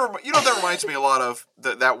 You know, that reminds me a lot of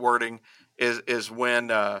that wording is when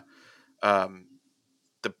the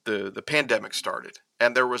pandemic started,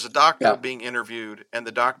 and there was a doctor being interviewed, and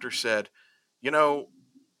the doctor said, you know,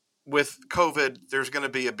 with COVID, there's going to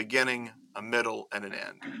be a beginning, a middle, and an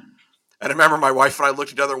end. And I remember my wife and I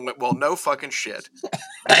looked at each other and went, well, no fucking shit.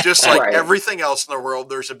 Just like everything else in the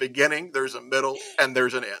world, there's a beginning, there's a middle, and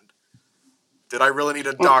there's an end. Did I really need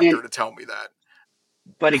a doctor to tell me that?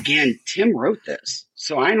 But again, Tim wrote this,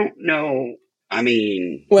 so I don't know. I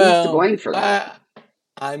mean, who's to blame for that?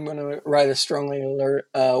 I'm going to write a strongly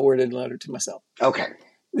worded letter to myself. Okay.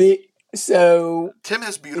 So Tim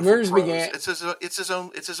has beautiful prose. It's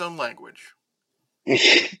his own language.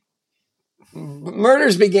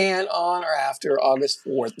 Murders began on or after August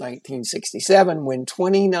 4th, 1967, when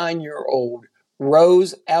 29-year-old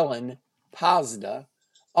Rose Ellen Pazda,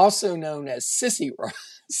 also known as Sissy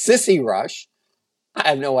Rush, I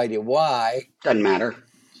have no idea why. Doesn't matter.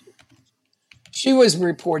 She was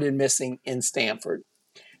reported missing in Stamford.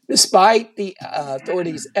 Despite the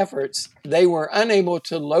authorities' efforts, they were unable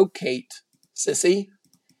to locate Sissy,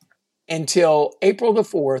 until April the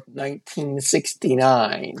 4th,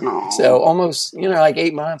 1969. Aw. So almost, like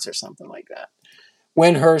 8 months or something like that,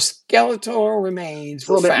 when her skeletal remains It's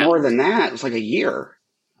a little were bit found. more than that. It's like a year.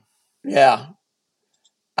 Yeah.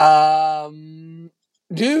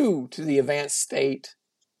 Due to the advanced state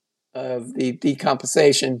of the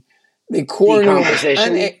decomposition, the coroner was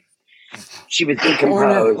Decomposition? She was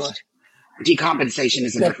decomposed. Decompensation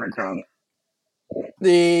is a different thing.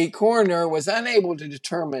 The coroner was unable to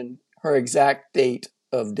determine her exact date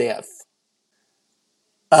of death.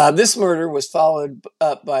 This murder was followed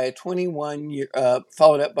up by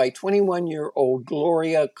 21-year-old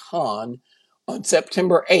Gloria Kahn on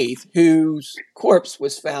September 8th, whose corpse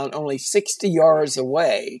was found only 60 yards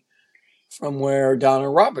away from where Donna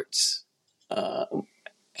Roberts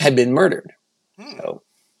had been murdered. So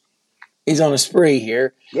he's on a spree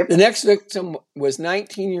here. Yep. The next victim was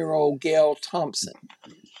 19-year-old Gail Thompson,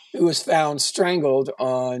 who was found strangled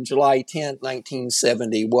on July 10th,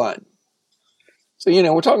 1971. So,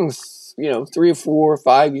 we're talking, 3 or 4 or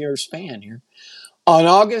 5 year span here. On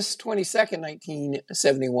August 22nd,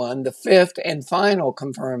 1971, the fifth and final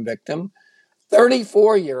confirmed victim,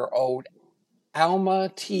 34-year-old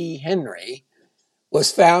Alma T. Henry,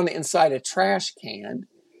 was found inside a trash can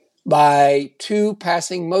by 2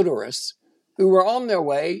 passing motorists who were on their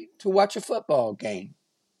way to watch a football game.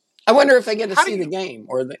 I wonder if they get to see the game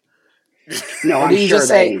or they. No, or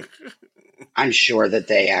I'm sure that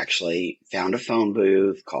they actually found a phone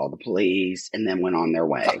booth, called the police, and then went on their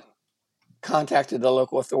way. Contacted the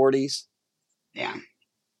local authorities. Yeah.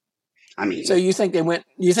 I mean, so you think they went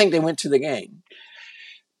to the game?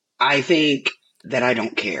 I think that I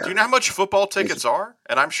don't care. Do you know how much football tickets are?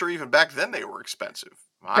 And I'm sure even back then they were expensive.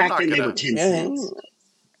 Back then they were 10 cents.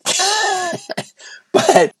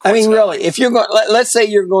 But I mean, really, if you're going, let's say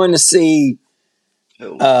you're going to see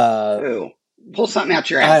Who? Pull something out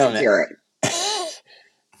your ass and hear it.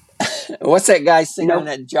 What's that guy singing?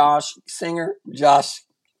 That Josh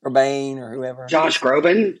Groban or whoever. Josh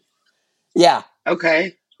Groban? Yeah.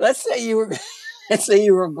 Okay. Let's say you were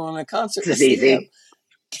going to a concert. This is easy. Him,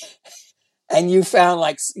 and you found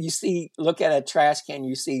look at a trash can,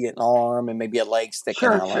 you see an arm and maybe a leg sticking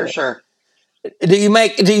out. Sure. Do you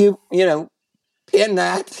pin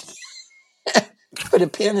that? Put a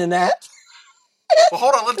pin in that? Well,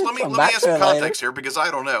 hold on. Let me add some context here because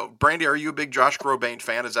I don't know. Brandy, are you a big Josh Groban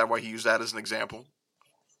fan? Is that why he used that as an example?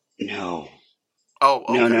 No. Oh,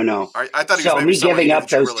 okay. No. I thought he was so maybe me giving up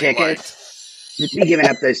those really tickets. Me giving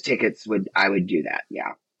up those tickets I would do that.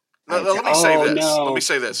 Yeah. Let me say this. No. Let me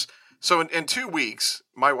say this. So in 2 weeks,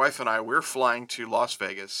 my wife and I, we're flying to Las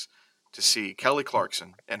Vegas to see Kelly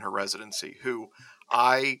Clarkson and her residency, who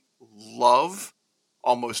I love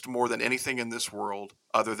almost more than anything in this world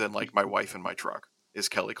other than like my wife and my truck is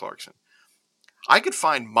Kelly Clarkson. I could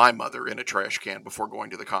find my mother in a trash can before going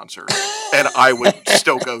to the concert and I would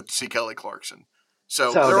still go see Kelly Clarkson.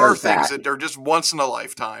 So there are things that are just once in a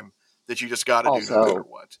lifetime that you just got to do no matter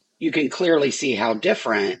what. You can clearly see how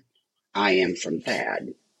different I am from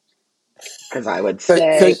Thad. Because I would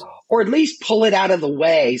say, or at least pull it out of the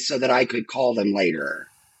way so that I could call them later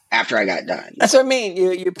after I got done. That's what I mean.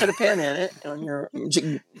 You put a pin in it on your.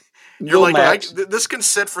 You're like, this can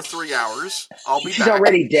sit for 3 hours. I'll be back. She's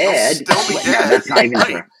already dead. She'll still be dead. No, that's not even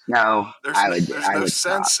true. No, there's no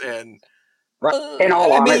sense in. In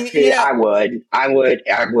all honesty, I would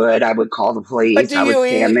call the police. I would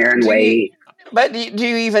stand there and wait. But do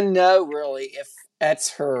you even know really if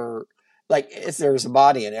that's her? Like, if there's a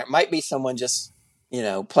body in there, it might be someone just,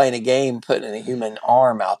 playing a game, putting a human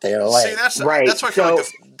arm out there. See, that's right. That's why I feel like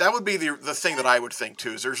that would be the thing that I would think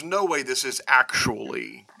too. Is there's no way this is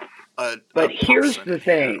actually a. But here's person, the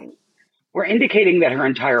thing: we're indicating that her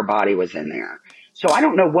entire body was in there. So I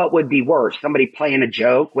don't know what would be worse: somebody playing a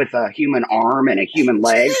joke with a human arm and a human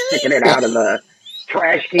leg, sticking it out of the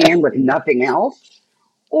trash can with nothing else,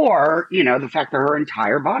 or the fact that her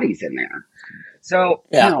entire body's in there. So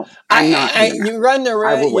no, I'm not. You run the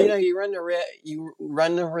risk. You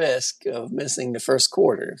run the risk of missing the first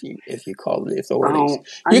quarter if you call the authorities.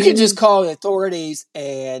 You could just call the authorities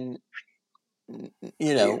and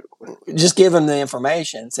just give them the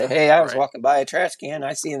information. Say, hey, I was walking by a trash can.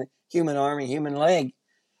 I see a human arm and human leg.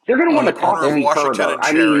 They're going to want to talk to me further.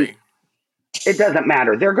 I mean, it doesn't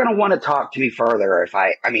matter. They're going to want to talk to me further.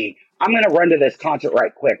 I'm going to run to this concert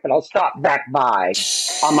right quick, but I'll stop back by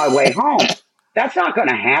on my way home. That's not going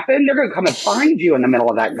to happen. They're going to come and find you in the middle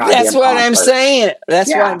of that goddamn That's what concert. I'm saying. That's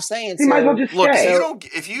what I'm saying. You might as well just stay.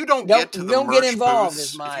 If you don't get to the merch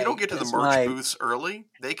booths, if you don't get to the merch booths early,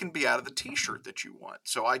 they can be out of the T-shirt that you want.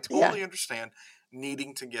 So I totally understand.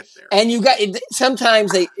 needing to get there. And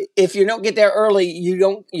sometimes if you don't get there early,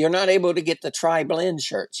 you're not able to get the tri-blend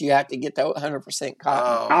shirts. You have to get the 100%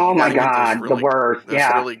 cotton. Oh my God, the worst.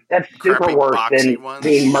 Yeah, really that's super worse than ones.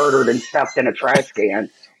 being murdered and stuffed in a trash can.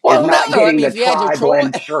 Well, not getting the if you had your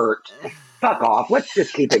tri-blend shirt. Fuck off. Let's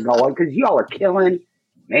just keep it going because y'all are killing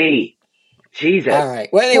me. Jesus. All right.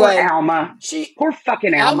 Well, anyway, poor Alma. Poor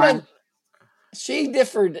fucking Alma. She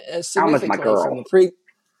differed significantly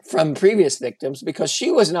from previous victims because she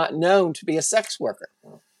was not known to be a sex worker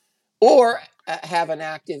or have an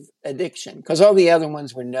active addiction, because all the other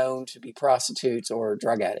ones were known to be prostitutes or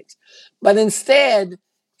drug addicts. But instead,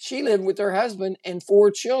 she lived with her husband and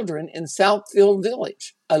 4 children in Southfield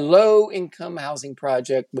Village, a low-income housing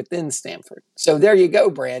project within Stamford. So there you go,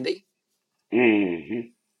 Brandy. Mm-hmm.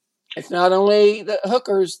 It's not only the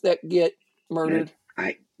hookers that get murdered.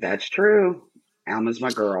 That's true. Alma's my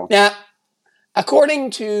girl. Now, according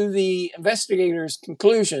to the investigators'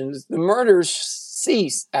 conclusions, the murders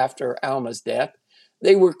ceased after Alma's death.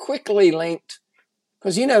 They were quickly linked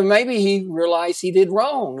because, maybe he realized he did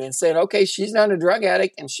wrong and said, okay, she's not a drug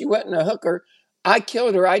addict and she wasn't a hooker. I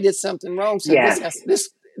killed her. I did something wrong. So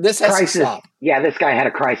this has to stop. Yeah, this guy had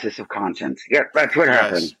a crisis of conscience. Yeah, that's what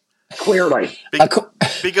happened. Clearly.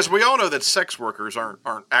 Because we all know that sex workers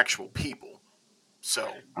aren't actual people. So,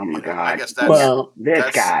 oh my God. I guess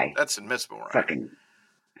that's guy. That's admissible, right? Fucking,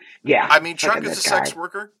 yeah. I mean, Chuck is a sex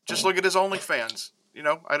worker. Just look at his OnlyFans.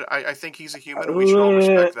 I think he's a human. And we should all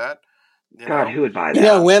respect that. God, who would buy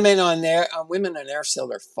that? Women on there sell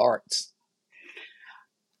their farts.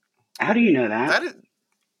 How do you know that?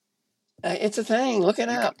 It's a thing. Look it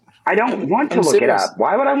up. I don't want to look it up.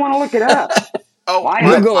 Why would I want to look it up?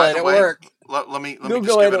 Google it at work. Let me just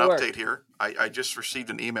give an update here. I just received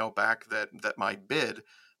an email back that my bid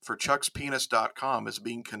for chuckspenis.com is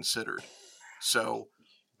being considered. So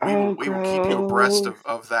we will keep you abreast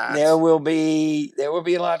of that. There will be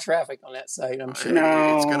a lot of traffic on that site, I'm sure.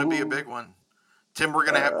 It's going to be a big one. Tim, we're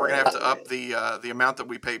gonna have to up the amount that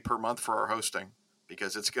we pay per month for our hosting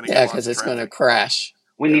because it's going to because it's going to crash.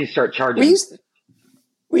 We need to start charging.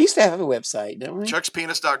 We used to have a website, didn't we?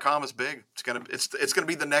 chuckspenis.com is big. It's gonna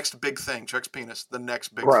be the next big thing. Chuck's Penis, the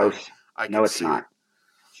next big Gross. thing. No, it's not.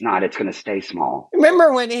 It's not. It's going to stay small.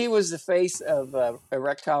 Remember when he was the face of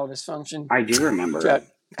erectile dysfunction? I do remember. Chuck.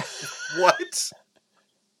 What?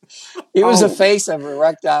 He was the face of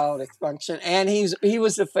erectile dysfunction, and he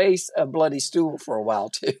was the face of bloody stool for a while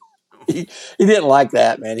too. He didn't like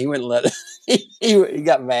that, man. He wouldn't let it. He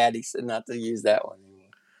got mad. He said not to use that one anymore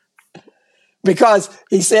because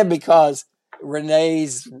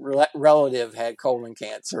Renee's relative had colon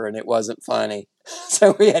cancer and it wasn't funny,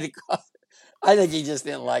 so we had to call. I think he just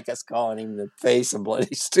didn't like us calling him the face of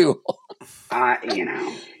bloody stool. All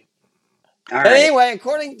But anyway,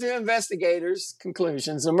 according to investigators'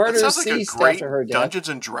 conclusions, the murder ceased after her death. Dungeons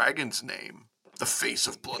and Dragons name, the face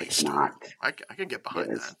of bloody stool. I can get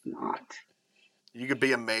behind that. Not. You could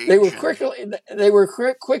be a mage. They were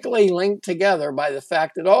quickly linked together by the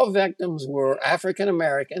fact that all victims were African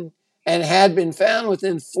American and had been found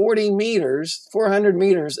within 400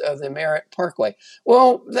 meters of the Merritt Parkway.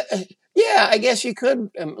 Well, I guess you could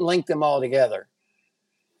link them all together.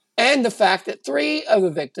 And the fact that 3 of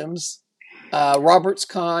the victims, Roberts,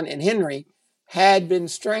 Kahn, and Henry, had been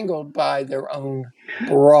strangled by their own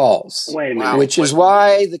bras. Wait a minute. Which is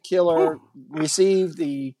why the killer received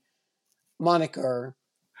the moniker.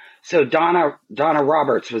 So Donna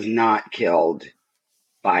Roberts was not killed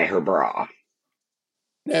by her bra.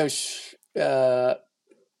 No, no.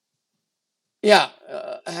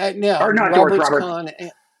 Or not Roberts, George Kahn,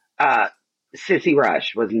 Roberts. Sissy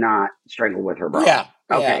Rush was not strangled with her bra. Yeah.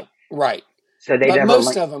 Okay. Yeah, right. So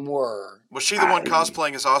most of them were. Was she the one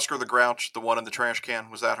cosplaying as Oscar the Grouch, the one in the trash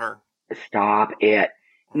can? Was that her? Stop it.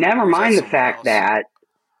 Never mind the fact that.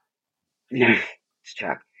 It's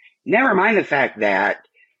Chuck. Never mind the fact that.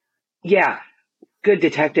 Yeah, good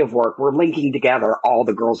detective work. We're linking together all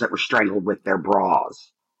the girls that were strangled with their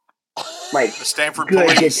bras. Like the Stanford good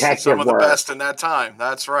Police, detective some of the work. best in that time.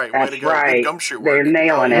 That's right. That's way to go. right. Good gumshoe work. They're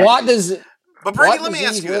nailing it. What does? But Brady, let me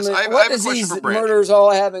ask you this. I have a question for these Brady. murders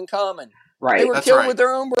all have in common? Right. They were killed with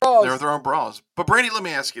their own bras. They were their own bras. But Brady, let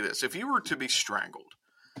me ask you this: if you were to be strangled,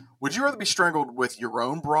 would you rather be strangled with your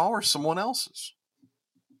own bra or someone else's?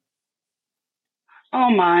 Oh,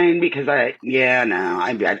 mine, because I'd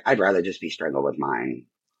rather just be strangled with mine.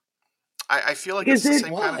 I feel like it's the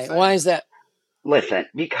same kind of thing. Why is that? Listen,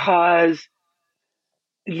 because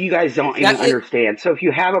you guys don't even understand. So if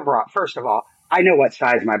you have a bra, first of all, I know what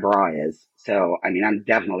size my bra is. So, I mean, I'm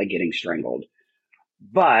definitely getting strangled.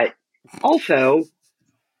 But also,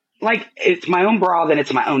 like, it's my own bra, then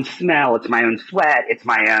it's my own smell, it's my own sweat, it's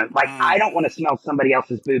my own, like, I don't want to smell somebody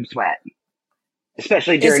else's boob sweat.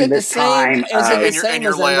 Especially during this time. Is it the same in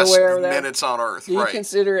your as last underwear, minutes on Earth, Do you right?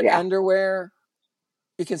 consider it underwear?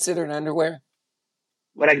 You consider it underwear?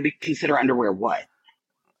 Would I consider underwear what?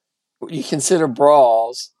 You consider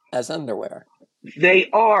bras as underwear. They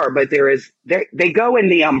are, but they go in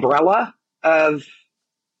the umbrella of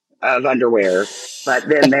underwear, but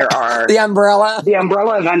then there are the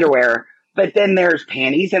umbrella of underwear, but then there's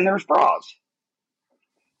panties and there's bras.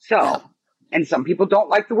 So, and some people don't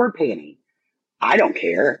like the word panty. I don't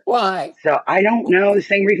care. Why? So I don't know the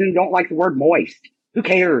same reason I don't like the word moist. Who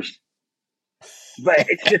cares? But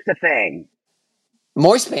it's just a thing.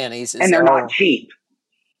 Moist panties. And they're not cheap.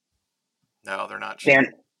 No, they're not cheap.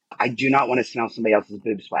 I do not want to smell somebody else's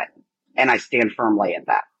boob sweat. And I stand firmly at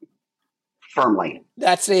that. Firmly.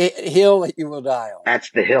 That's the hill that you will die on. That's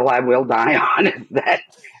the hill I will die on. Is that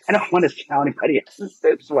I don't want to smell anybody else's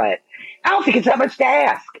boob sweat. I don't think it's that much to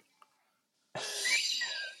ask.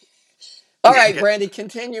 All right, Brandy,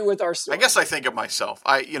 continue with our story. I guess I think of myself.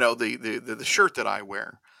 The shirt that I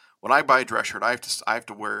wear, when I buy a dress shirt, I have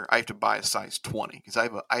to buy a size 20 because I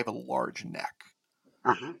have a large neck.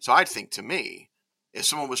 Uh-huh. So I'd think, to me, if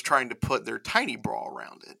someone was trying to put their tiny bra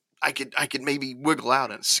around it, I could maybe wiggle out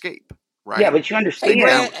and escape, right? Yeah, but you understand.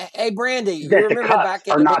 Hey, Brandy, you that remember the cups back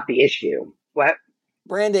are not the issue. What?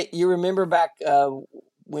 Brandy, you remember back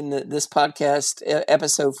when this podcast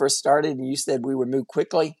episode first started, and you said we would move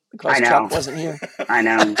quickly because Chuck wasn't here? I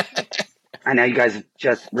know. I know, you guys are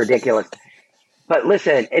just ridiculous. But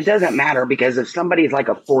listen, it doesn't matter, because if somebody's like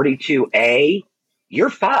a 42A, you're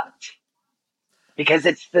fucked. Because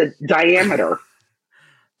it's the diameter.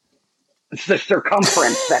 It's the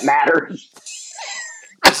circumference that matters.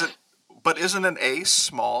 Isn't an A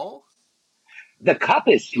small? The cup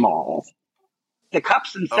is small. The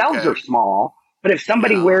cups themselves are small. But if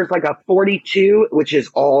somebody wears like a 42, which is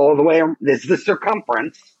all the way, this is the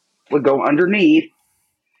circumference, would go underneath.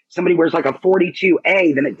 Somebody wears like a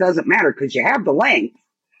 42A, then it doesn't matter because you have the length.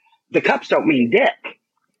 The cups don't mean dick.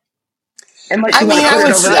 Unless you want to put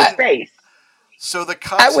it over their face. So the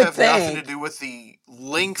cups have nothing to do with the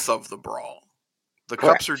length of the bra. The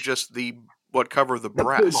cups are just what cover the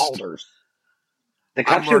breast. Boob holders. The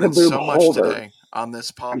cups are the boob holders. Today on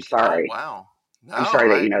this podcast. I'm sorry. Oh, wow. No, I'm sorry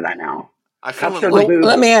that you know that now. Cups are the boob.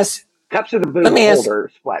 Let me ask. Cups are the boob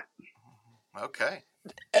holders. What? Okay.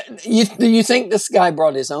 Do you think this guy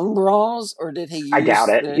brought his own bras, or did he use... I doubt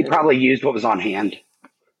it. He probably used what was on hand.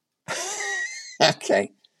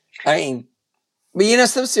 Okay. I mean, but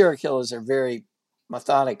some serial killers are very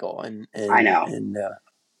methodical. And I know. And,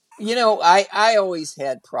 I always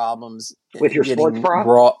had problems with your sports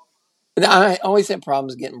bra? I always had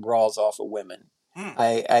problems getting bras off of women.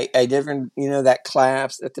 I different, that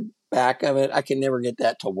clasp at the back of it. I could never get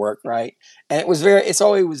that to work right. And it's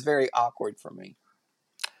always very awkward for me.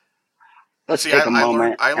 Let's take a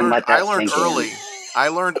moment and let that sink in. I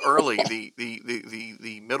learned early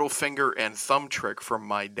the middle finger and thumb trick from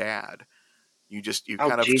my dad. You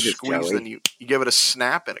kind of squeeze and you give it a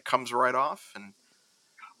snap and it comes right off. And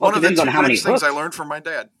one of the things I learned from my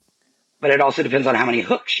dad. But it also depends on how many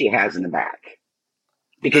hooks she has in the back.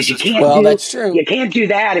 Because that's true. You can't do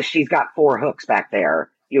that if she's got 4 hooks back there.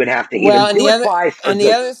 You would have to the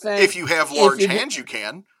other thing, if you have large hands, you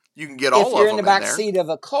can get all of them in there. If you're in the back seat of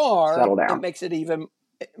a car, it makes it even.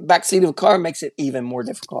 Back seat of a car makes it even more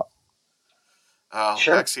difficult. Oh,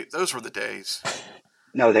 sure. Back seat. Those were the days.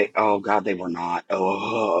 No, they were not.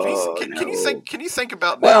 Oh, can you think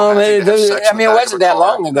about? Well, it wasn't that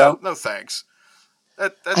long ago. No, thanks.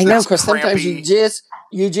 I know, because sometimes you just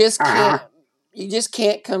can't. You just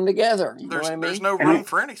can't come together. You know what I mean? There's no room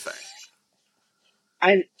for anything.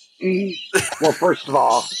 Well, first of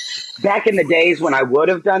all, back in the days when I would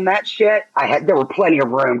have done that shit, there were plenty of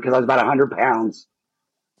room because I was about 100 pounds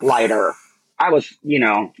lighter. I was, you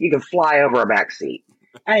could fly over a back seat.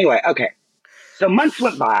 Anyway, okay. So months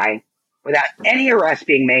went by without any arrest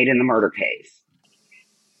being made in the murder case.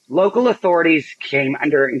 Local authorities came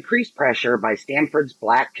under increased pressure by Stanford's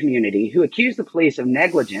black community, who accused the police of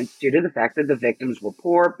negligence due to the fact that the victims were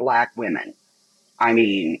poor black women. I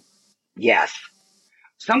mean, yes.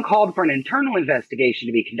 Some called for an internal investigation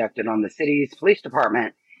to be conducted on the city's police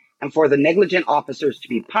department and for the negligent officers to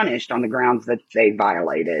be punished on the grounds that they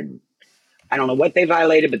violated. I don't know what they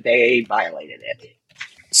violated, but they violated it.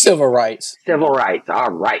 Civil rights. Civil rights.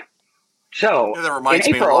 All right. So that reminds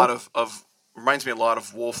me a lot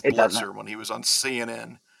of Wolf Blitzer when he was on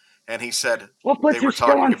CNN, and he said Wolf Blitzer's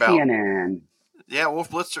still on CNN. Yeah,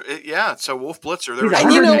 Wolf Blitzer. So Wolf Blitzer. He's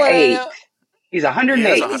 108. He's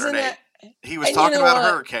 108. he was talking about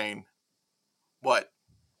a hurricane. What?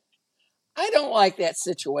 I don't like that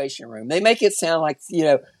situation room. They make it sound like,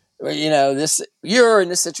 this, you're in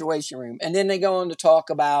the situation room. And then they go on to talk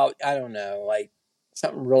about, I don't know, like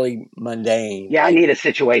something really mundane. Yeah, I need a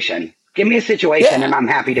situation. Give me a situation and I'm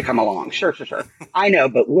happy to come along. Sure. I know,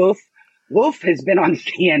 but Wolf has been on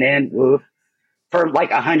CNN, for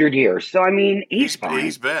like 100 years. So, I mean, he's fine.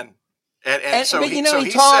 He's been. And so he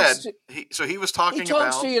was talking about. He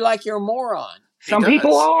talks to you like you're a moron. Some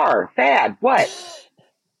people are. Thad, what?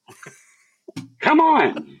 Come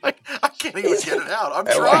on. I can't even get it out. I'm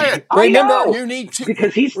trying. Remember, you need to.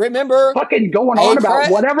 Because he's fucking going on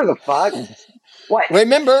about whatever the fuck. What?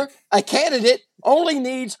 Remember, a candidate only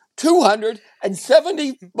needs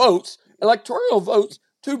 270 votes, electoral votes,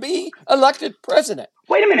 to be elected president.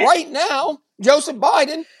 Wait a minute. Right now, Joseph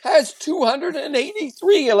Biden has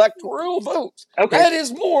 283 electoral votes. Okay. That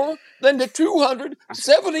is more than the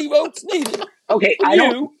 270 votes needed. Okay,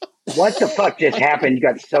 what the fuck just happened? You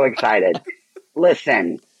got so excited.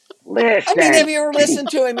 Listen. I mean, have you ever listened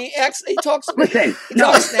to him? He talks. Listen, he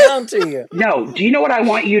talks down to you. No, do you know what I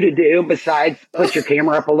want you to do besides put your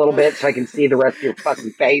camera up a little bit so I can see the rest of your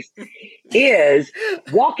fucking face? Is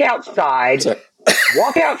walk outside,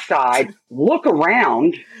 look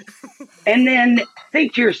around, and then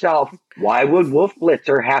think to yourself, why would Wolf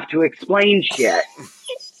Blitzer have to explain shit?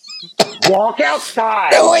 Walk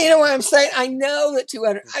outside. No, you know what I'm saying? I know that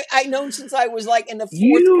 200. I know since I was like in the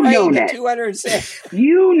fourth grade that 206.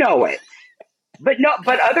 You know it. But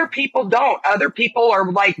other people don't. Other people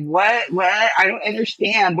are like, what? I don't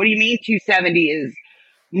understand. What do you mean 270 is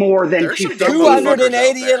more than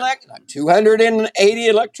 270? 280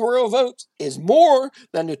 electoral votes is more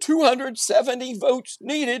than the 270 votes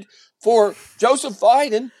needed for Joseph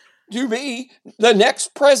Biden to be the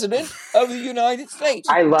next president of the United States.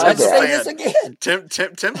 I love Let's it. say this again.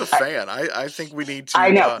 Tim's a fan. I think we need to.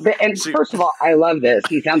 I know. First of all, I love this.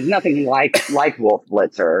 He sounds nothing like Wolf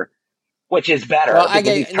Blitzer, which is better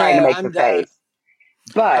because he's trying to make the face.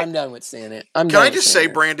 But I'm done with saying it. Can I just say,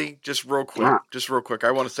 Brandy, just real quick,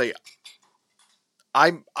 I want to say,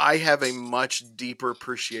 I have a much deeper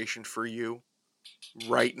appreciation for you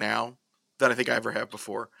right now than I think I ever have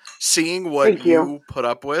before. Seeing what you put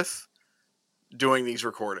up with doing these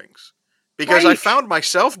recordings. Because I found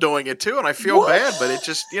myself doing it too, and I feel bad, but it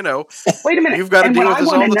just, wait a minute. You've got to deal with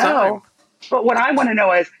this all the time. But what I want to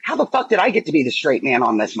know is, how the fuck did I get to be the straight man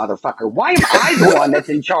on this motherfucker? Why am I the one that's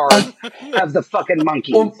in charge of the fucking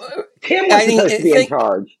monkeys? Tim was supposed to be in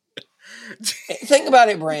charge. Think about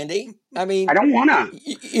it, Brandy. I mean, I don't want to.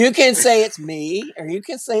 You can say it's me, or you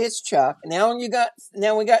can say it's Chuck. Now we got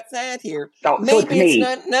Thad here. Oh, maybe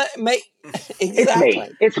so it's me. Exactly.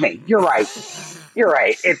 It's me. You're right.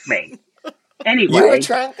 It's me. Anyway, you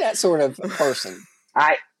attract that sort of person.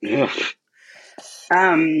 All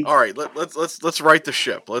right, let's right the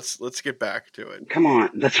ship. Let's get back to it. Come on,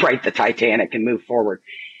 let's right the Titanic and move forward.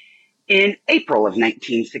 In April of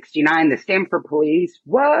 1969, the Stamford police.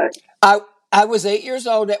 What? I was 8 years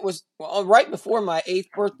old. That was right before my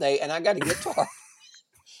 8th birthday, and I got a guitar.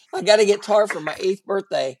 I got a guitar for my 8th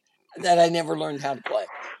birthday that I never learned how to play.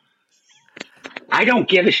 I don't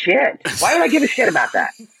give a shit. Why would I give a shit about that?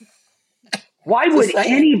 Why would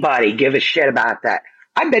anybody give a shit about that?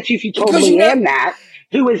 I bet you if you told Leanne that,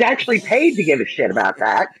 who was actually paid to give a shit about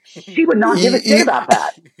that, she would not give a shit about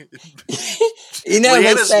that.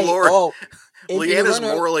 Leanne is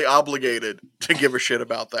morally obligated to give a shit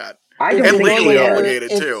about that. I don't and think legally obligated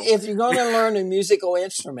too. If you're going to learn a musical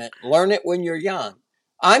instrument, learn it when you're young.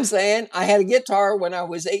 I'm saying I had a guitar when I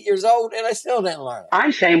was 8 years old, and I still didn't learn it.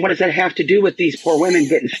 I'm saying, what does that have to do with these poor women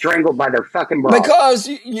getting strangled by their fucking bras? Because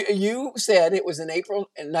you said it was in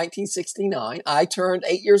April in 1969. I turned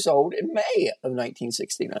 8 years old in May of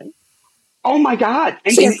 1969. Oh, my God.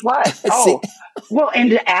 And guess what? Well,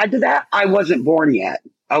 and to add to that, I wasn't born yet.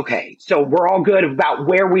 Okay, so we're all good about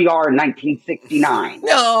where we are in 1969.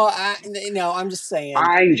 No, I'm just saying.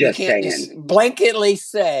 I'm just saying. Just blanketly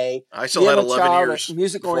say. I still had 11 years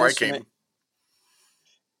musical before instrument.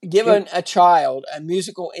 I came. Given a child a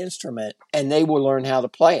musical instrument, and they will learn how to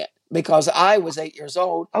play it. Because I was 8 years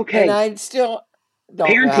old, and I still don't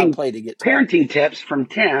know how to play the guitar. Parenting tips from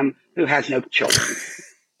Tim, who has no children.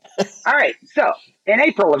 All right, so in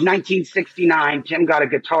April of 1969, Tim got a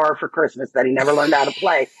guitar for Christmas that he never learned how to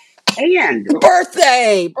play. And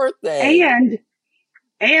birthday.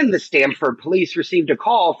 And the Stamford police received a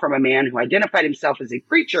call from a man who identified himself as a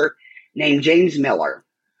preacher named James Miller.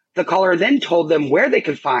 The caller then told them where they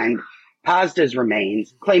could find Pazda's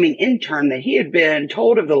remains, claiming in turn that he had been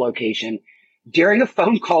told of the location during a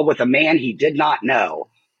phone call with a man he did not know.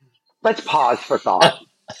 Let's pause for thought.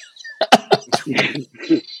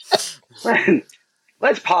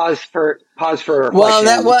 Let's pause for reflection. Well,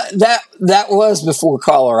 that was before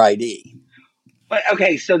caller ID. But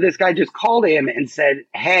okay, so this guy just called him and said,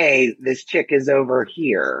 "Hey, this chick is over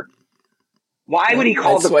here." Why would he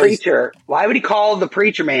call the preacher? Why would he call the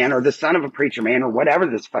preacher man or the son of a preacher man or whatever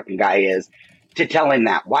this fucking guy is to tell him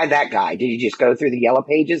that? Why that guy? Did he just go through the yellow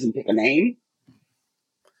pages and pick a name?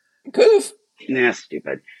 Could have. Nah,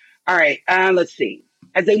 stupid. All right, let's see.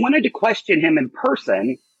 As they wanted to question him in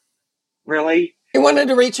person, really? He wanted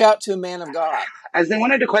to reach out to a man of God. As they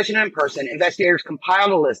wanted to question him in person, investigators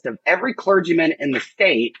compiled a list of every clergyman in the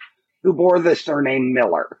state who bore the surname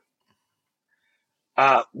Miller,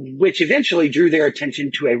 which eventually drew their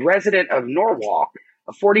attention to a resident of Norwalk,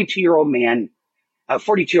 a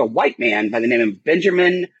 42-year-old white man by the name of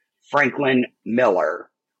Benjamin Franklin Miller.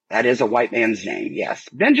 That is a white man's name, yes.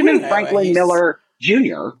 Benjamin Franklin Miller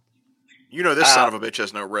Jr. You know this son of a bitch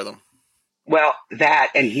has no rhythm. Well,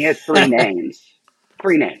 that, and he has 3 names.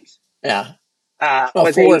 3 names. Yeah.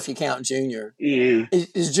 4 if you count Junior. Yeah.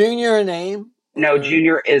 Is Junior a name? No,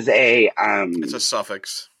 Junior is a... it's a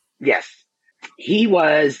suffix. Yes. He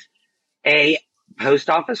was a post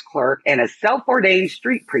office clerk and a self-ordained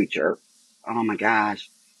street preacher. Oh my gosh.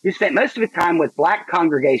 He spent most of his time with black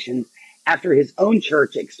congregations after his own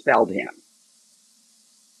church expelled him.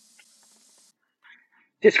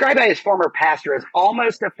 Described by his former pastor as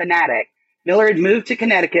almost a fanatic, Miller had moved to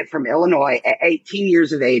Connecticut from Illinois at 18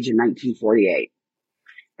 years of age in 1948.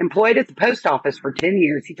 Employed at the post office for 10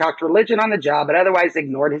 years, he talked religion on the job, but otherwise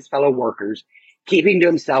ignored his fellow workers, keeping to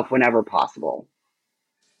himself whenever possible.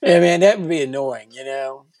 Yeah, man, that would be annoying,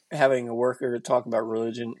 having a worker talk about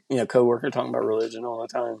religion, co-worker talking about religion all the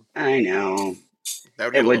time. I know.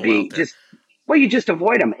 It would be just, you just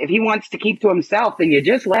avoid him. If he wants to keep to himself, then you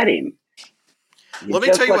just let him. Let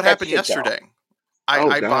me tell you what happened yesterday.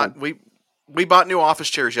 We bought new office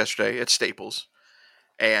chairs yesterday at Staples,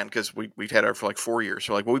 and because we've had ours for like 4 years,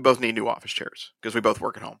 so we both need new office chairs because we both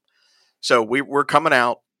work at home. So we're coming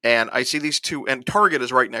out, and I see these 2, and Target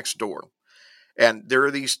is right next door, and there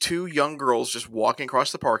are these 2 young girls just walking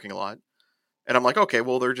across the parking lot, and I'm like, okay,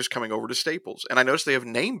 well they're just coming over to Staples, and I notice they have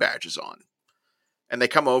name badges on. And they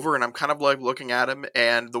come over, and I'm kind of like looking at him,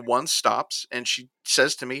 and the one stops, and she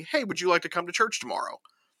says to me, "Hey, would you like to come to church tomorrow?"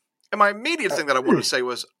 And my immediate thing that I wanted to say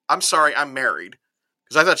was, "I'm sorry, I'm married,"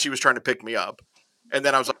 because I thought she was trying to pick me up. And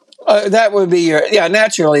then I was like, "That would be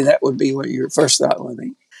naturally, that would be what your first thought would be."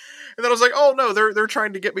 And then I was like, "Oh no, they're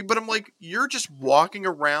trying to get me." But I'm like, "You're just walking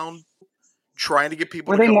around trying to get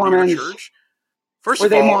people to come to your church." Were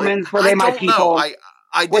they Mormons? Were they my people?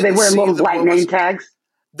 Were they wearing little black name tags?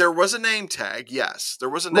 There was a name tag, yes. There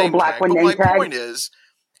was a name tag. But my point is,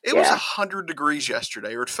 it was 100 degrees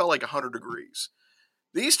yesterday, or it felt like 100 degrees.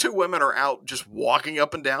 These 2 women are out just walking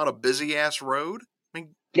up and down a busy-ass road. I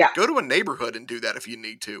mean, go to a neighborhood and do that if you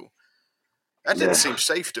need to. That didn't seem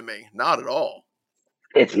safe to me. Not at all.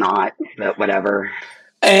 It's not, but whatever.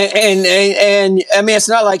 And I mean, it's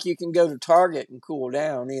not like you can go to Target and cool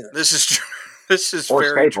down either. This is true. This is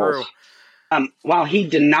very true. While he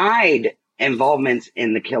denied involvement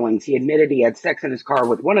in the killings, he admitted he had sex in his car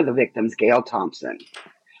with one of the victims, Gail Thompson.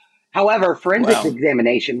 However, forensics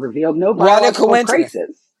examination revealed no biological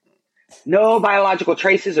traces. No biological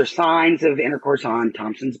traces or signs of intercourse on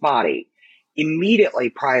Thompson's body immediately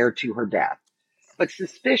prior to her death. But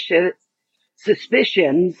suspicions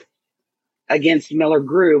against Miller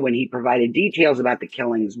grew when he provided details about the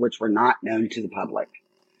killings which were not known to the public.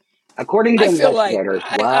 According to investigators,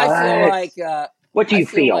 what do you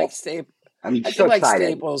feel? I'm so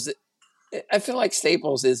excited. I feel like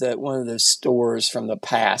Staples is one of those stores from the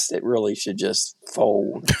past that really should just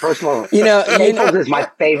fold. First of all, Staples is my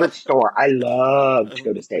favorite store. I love to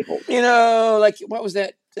go to Staples. Like what was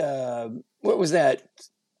that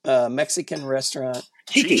Mexican restaurant?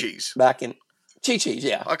 Chi-Chi's. Back in Chi-Chi's,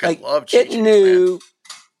 yeah. I love Chi-Chi's.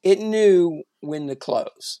 It knew when to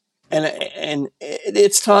close, and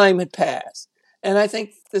its time had passed. And I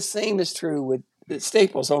think the same is true with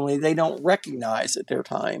Staples, only they don't recognize that their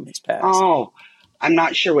time has passed. Oh, I'm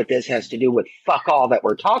not sure what this has to do with fuck all that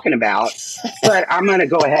we're talking about, but I'm going to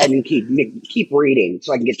go ahead and keep reading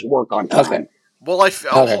so I can get to work on time. Okay. Well,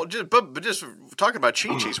 just talking about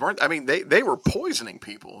Chi-Chi's, they were poisoning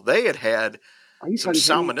people. They had some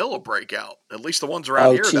salmonella breakout. At least the ones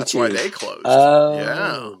around here. Chi-Chi's. That's why they closed. Oh.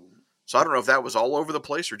 Yeah. So I don't know if that was all over the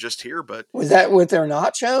place or just here, but was that with their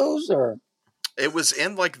nachos or? It was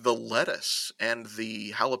in like the lettuce and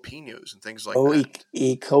the jalapenos and things like that.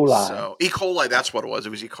 E. coli. So E. coli, that's what it was. It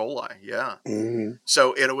was E. coli. Yeah. Mm-hmm.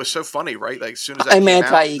 So it was so funny, right? Like as soon as that I'm came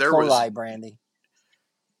anti-E. out, coli, Brandy.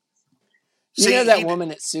 You know that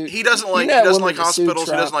woman at Suit. He doesn't like. He doesn't like hospitals.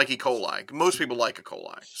 He doesn't like E. coli. Most people like E.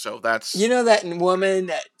 coli. So that's. You know that woman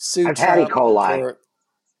that sued I've had E. Trump coli.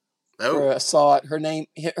 for assault. Her name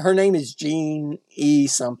is Jean E.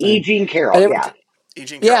 something. E. Jean Carroll. Yeah. E.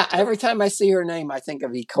 Jean Carroll. Yeah. Every time I see her name, I think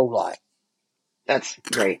of E. coli. That's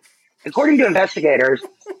great. According to investigators,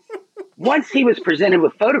 once he was presented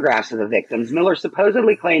with photographs of the victims, Miller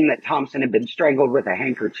supposedly claimed that Thompson had been strangled with a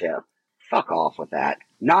handkerchief. Fuck off with that.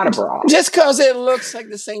 Not a bra. Just because it looks like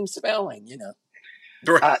the same spelling, you know.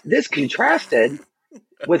 This contrasted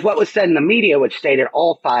with what was said in the media, which stated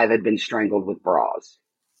all 5 had been strangled with bras.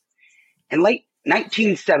 In late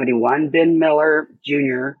 1971, Ben Miller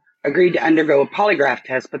Jr. agreed to undergo a polygraph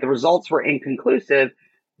test, but the results were inconclusive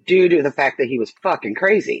due to the fact that he was fucking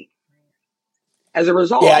crazy. As a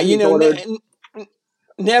result,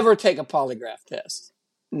 never take a polygraph test.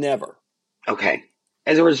 Never. Okay.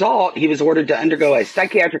 As a result, he was ordered to undergo a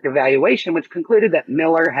psychiatric evaluation, which concluded that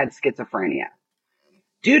Miller had schizophrenia.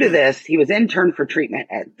 Due to this, he was interned for treatment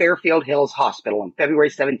at Fairfield Hills Hospital on February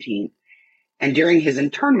 17th, and during his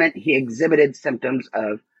internment, he exhibited symptoms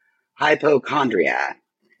of hypochondria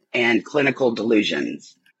and clinical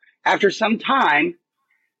delusions. After some time,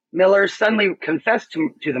 Miller suddenly confessed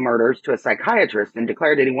to the murders to a psychiatrist and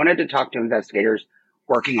declared that he wanted to talk to investigators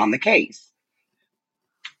working on the case.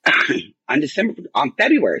 On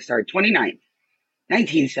February 29th,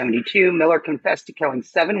 1972, Miller confessed to killing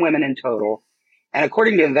 7 women in total, and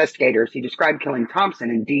according to investigators, he described killing Thompson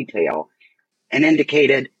in detail and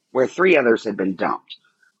indicated where 3 others had been dumped.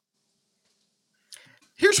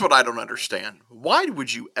 Here's what I don't understand. Why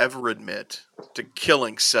would you ever admit to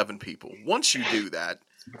killing 7 people? Once you do that,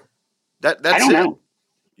 that's I don't know.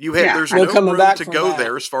 There's no room to go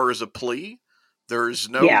there as far as a plea. There's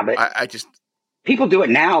no. Yeah, but I just. People do it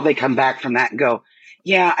now. They come back from that and go,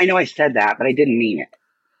 "Yeah, I know I said that, but I didn't mean it.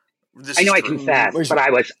 I know I confessed, but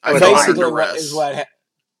I was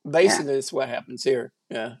Basically, it's what happens here.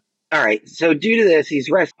 Yeah. All right. So due to this, he's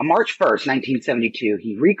arrested on March 1st, 1972.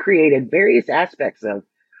 He recreated various aspects of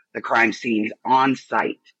the crime scenes on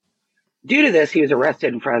site. Due to this, he was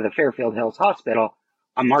arrested in front of the Fairfield Hills Hospital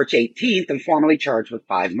on March 18th and formally charged with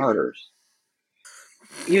 5 murders.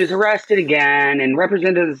 He was arrested again, and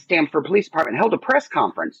representatives of the Stamford Police Department held a press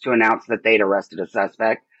conference to announce that they'd arrested a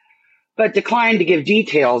suspect, but declined to give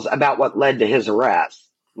details about what led to his arrest,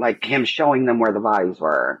 like him showing them where the bodies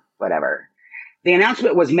were, whatever. The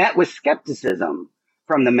announcement was met with skepticism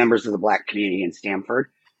from the members of the black community in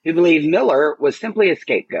Stamford, who believed Miller was simply a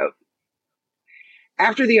scapegoat.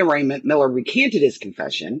 After the arraignment, Miller recanted his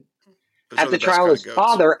confession. At the trial, his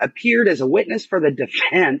father appeared as a witness for the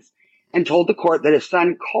defense and told the court that his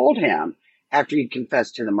son called him after he'd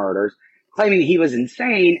confessed to the murders, claiming he was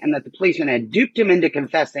insane and that the policeman had duped him into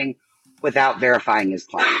confessing without verifying his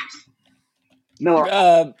claims.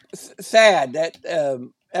 Miller, sad.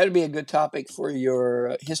 That'd be a good topic for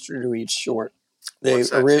your history to read short.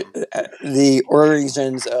 The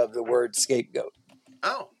origins of the word scapegoat.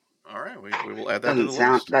 Oh, all right. We will add that to the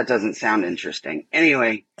list. That doesn't sound interesting.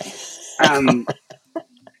 Anyway,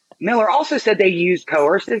 Miller also said they used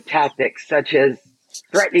coercive tactics such as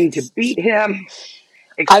threatening to beat him.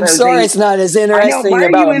 I'm sorry, it's not as interesting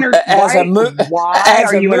as a movie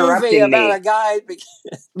about a guy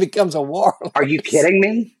becomes a warlord. Are you kidding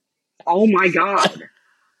me? Oh my God!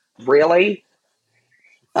 Really?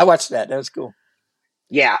 I watched that. That was cool.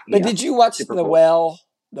 Yeah. But did you watch The Well?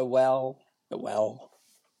 The Well?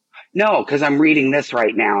 No, because I'm reading this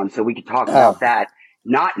right now, and so we could talk about that.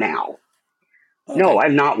 Not now. Okay. No,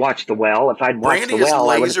 I've not watched The Well. If I'd watched The Well,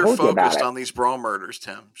 I would have told you about it. Brandy is laser focused on these bra murders,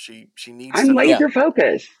 Tim. She needs. I'm laser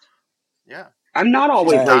focused. Yeah. I'm not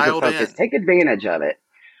always laser focused. Take advantage of it.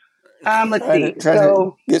 Let's see.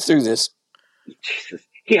 So get through this. Jesus.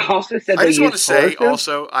 He also said I just want to say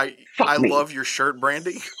also, I love your shirt,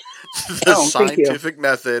 Brandy. The scientific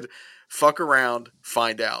method. Fuck around,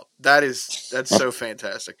 find out. That's so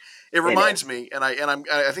fantastic. It reminds me, and I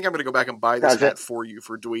think I'm going to go back and buy this hat for you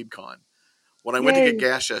for DweebCon. When I went to get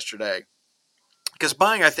gas yesterday, because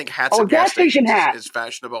buying, I think, hats at gas stations is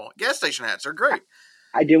fashionable. Gas station hats are great.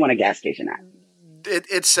 I do want a gas station hat.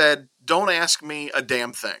 It said, "Don't ask me a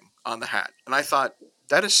damn thing" on the hat, and I thought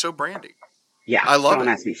that is so Brandy. Yeah, I love it.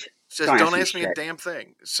 It says, "Don't ask me a damn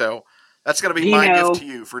thing." So that's going to be my gift to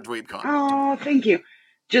you for DweebCon. Oh, thank you.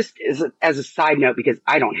 Just as a side note, because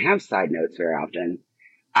I don't have side notes very often,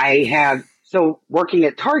 working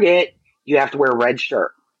at Target, you have to wear a red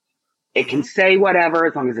shirt. It can say whatever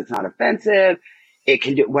as long as it's not offensive. It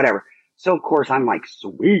can do whatever. So, of course, I'm like,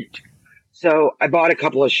 sweet. So I bought a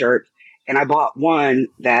couple of shirts, and I bought one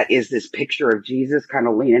that is this picture of Jesus kind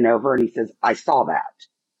of leaning over, and he says, "I saw that."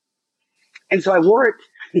 And so I wore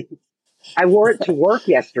it to work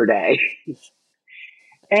yesterday.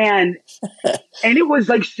 And it was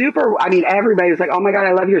like super, I mean, everybody was like, oh my God,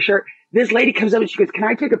 I love your shirt. This lady comes up and she goes, can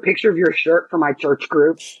I take a picture of your shirt for my church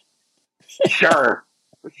group? Sure.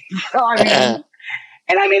 So, and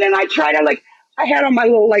I tried to I had on my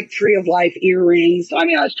little Tree of Life earrings. So, I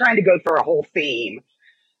was trying to go for a whole theme.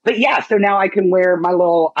 But yeah, so now I can wear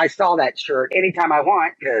I saw that shirt anytime I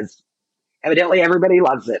want because evidently everybody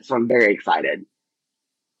loves it. So I'm very excited.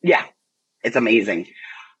 Yeah, it's amazing.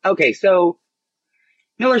 Okay, so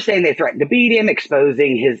Miller's saying they threatened to beat him,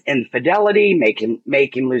 exposing his infidelity, make him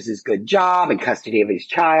lose his good job and custody of his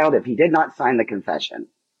child if he did not sign the confession.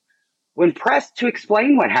 When pressed to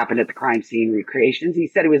explain what happened at the crime scene recreations, he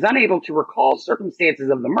said he was unable to recall circumstances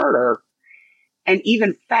of the murder and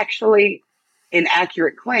even factually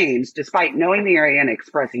inaccurate claims, despite knowing the area and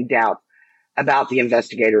expressing doubt about the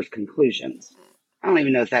investigators' conclusions. I don't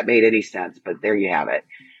even know if that made any sense, but there you have it.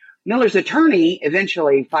 Miller's attorney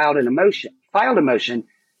eventually filed a motion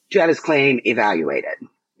to have his claim evaluated,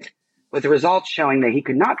 with the results showing that he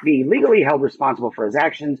could not be legally held responsible for his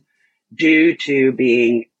actions due to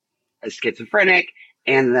being a schizophrenic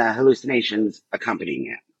and the hallucinations accompanying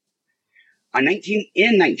it.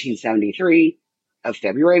 In 1973,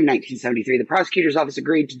 February of 1973, the prosecutor's office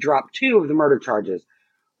agreed to drop 2 of the murder charges,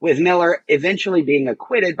 with Miller eventually being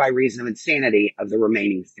acquitted by reason of insanity of the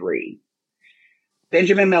remaining 3.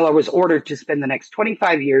 Benjamin Miller was ordered to spend the next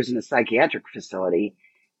 25 years in a psychiatric facility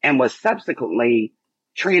and was subsequently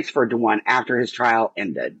transferred to one after his trial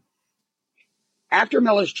ended. After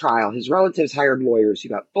Miller's trial, his relatives hired lawyers who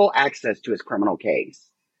got full access to his criminal case.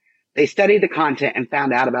 They studied the content and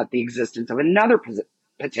found out about the existence of another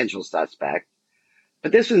potential suspect,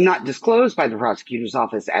 but this was not disclosed by the prosecutor's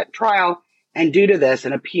office at trial, and due to this,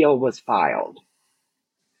 an appeal was filed.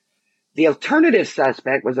 The alternative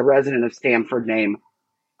suspect was a resident of Stamford named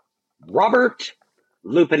Robert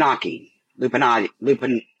Lupinacci. Lupinacci?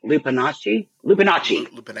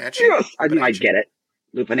 Yes, I knew I'd get it.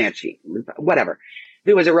 Lupinacci. Whatever.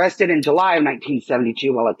 Who was arrested in July of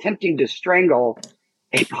 1972 while attempting to strangle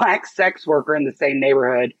a black sex worker in the same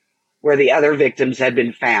neighborhood where the other victims had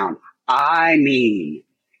been found.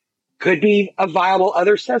 Could be a viable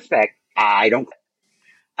other suspect. I don't.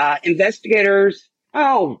 Investigators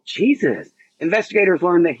learned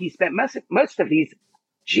that he spent much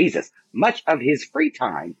of his free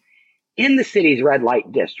time in the city's red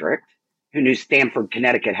light district. Who knew Stamford,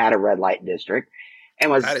 Connecticut had a red light district,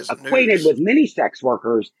 and was acquainted with many sex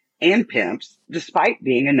workers and pimps, despite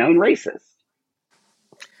being a known racist.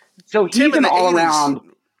 So he's an all-around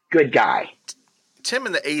good guy. Tim,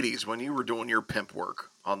 in the 80s, when you were doing your pimp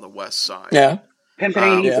work on the West Side, pimping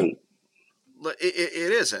ain't easy.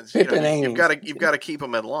 It isn't. You've got to keep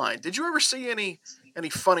them in line. Did you ever see any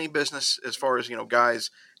funny business as far as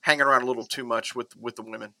guys hanging around a little too much with the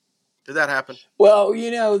women? Did that happen? Well,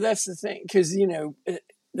 that's the thing, because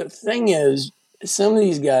the thing is, some of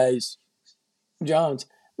these guys, Johns,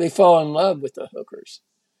 they fall in love with the hookers,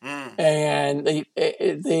 and they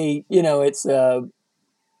it's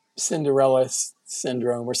Cinderella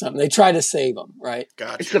syndrome or something. They try to save them, right?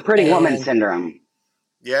 Gotcha. It's the pretty woman syndrome.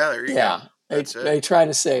 Yeah, there you go. They try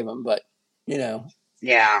to save them, but Yeah.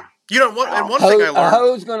 What? And one thing I learned, a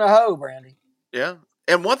hoe's gonna hoe, Brandy. Yeah,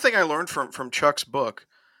 and one thing I learned from Chuck's book,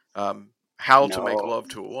 How to Make Love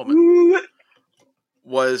to a Woman,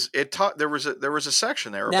 was it taught there was a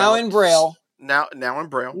section there now in Braille. Now in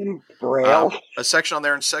Braille. A section on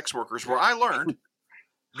there in sex workers where I learned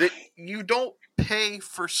that you don't pay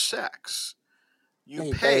for sex.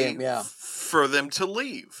 You pay for them to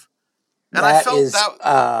leave. And that I felt is,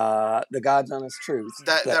 that the God's honest truth.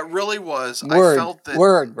 That really was. Word, I felt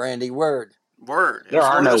that Brandy, word. There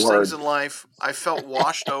are no words. Things in life I felt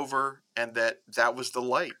washed over, and that was the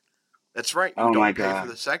light. That's right. You don't pay for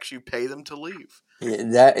the sex; you pay them to leave. Yeah,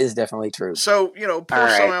 that is definitely true. So pour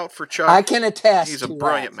some out for Chuck. I can attest. He's a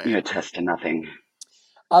brilliant man. You attest to nothing.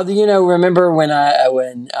 Remember when I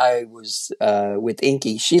was with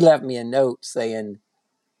Inky, she left me a note saying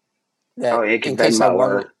that in case I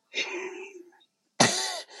wanted.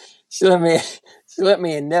 She let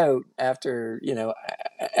me a note after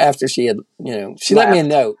she had she let me a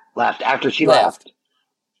note after she left.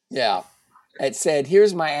 Yeah, it said,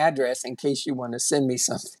 "Here's my address in case you want to send me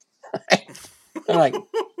something." I'm like,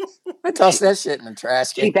 I tossed that shit in the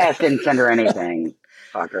trash can. She didn't send her anything,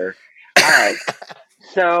 fucker. All right,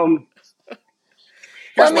 so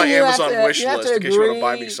here's my Amazon wish list in case you want to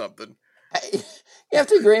buy me something. You have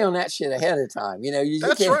to agree on that shit ahead of time. You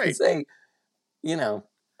That's can't right. say,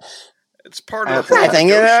 It's part of the I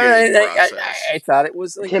negotiating process. I thought it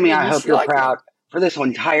was Timmy, I hope you're proud. for this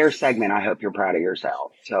entire segment, I hope you're proud of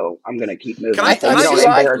yourself. So I'm going to keep moving. Can I so you don't just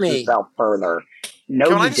embarrass yourself further. No,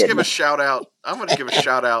 can you I just didn't. give a shout out? I'm going to give a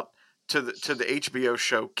shout out to the HBO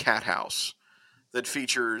show Cat House that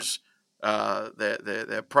features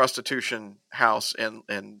the prostitution house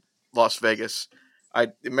in Las Vegas.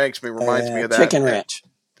 It reminds me of that Chicken Ranch.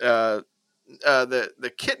 The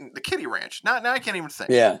kitty ranch. Now I can't even think.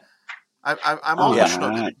 Yeah, I'm all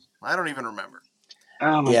schnooged. I don't even remember.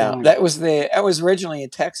 Oh my yeah, God. that was originally in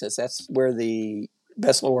Texas. That's where the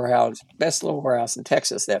best little whorehouse in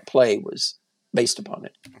Texas. That play was based upon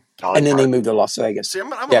it, and then they moved to Las Vegas. See, I'm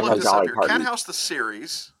gonna look this up here. Cat House the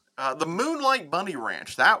series, the Moonlight Bunny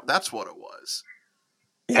Ranch. That's what it was.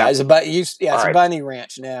 Yeah, it's a bunny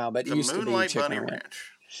ranch now, but it used to be chicken Bunny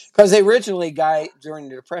ranch. Because they originally, during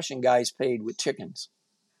the Depression, guys paid with chickens.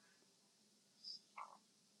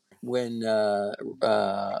 When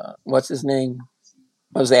what's his name?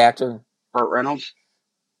 What was the actor? Burt Reynolds.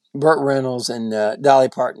 Burt Reynolds and Dolly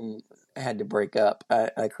Parton had to break up.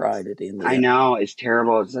 I cried at the end of it. I know, it's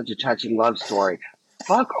terrible. It's such a touching love story.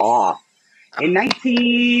 Fuck off. I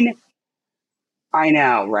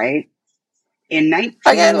know, right? I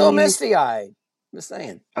got a little misty-eyed. Just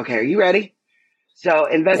saying. Okay, are you ready? So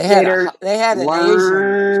investigators they had an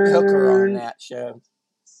Asian hooker on that show,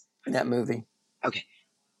 in that movie. Okay.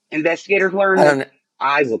 Investigators learned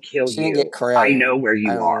I will kill you. Didn't get credit. I know where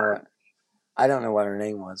you are. I don't know what her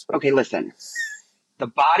name was. But okay, listen. The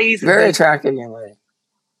bodies... Very attractive young lady.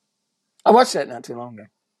 I watched that not too long ago.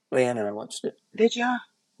 Leanne and I watched it. Did ya?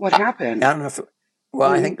 What happened? I don't know if...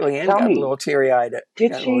 I think Leanne got a little teary-eyed.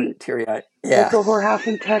 Did she? Teary-eyed. Yeah. The whorehouse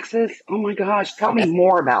in Texas? Oh my gosh. Tell me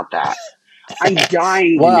more about that. I'm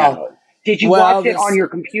dying to know. Did you watch it on your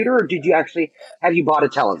computer, or have you bought a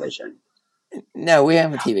television? No, we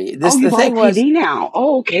have a TV. You bought a TV now.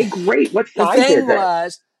 Oh, okay, great. What size is it? The thing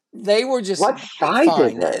was, they were just... What size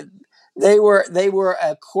is it? They were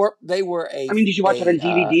a... I mean, did you watch it on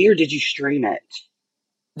DVD, or did you stream it?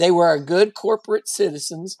 They were good corporate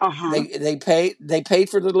citizens. Uh-huh. They paid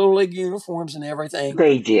for the Little League uniforms and everything.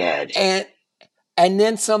 They did. And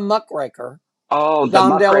then some muckraker. Oh, the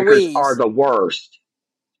muckrakers are the worst.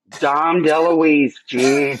 Dom DeLuise.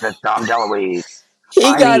 Jesus, Dom DeLuise. He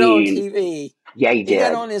got on TV. Yeah, he did. He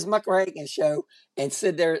got on his muckraking show and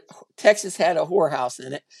said Texas had a whorehouse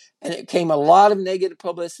in it, and it came a lot of negative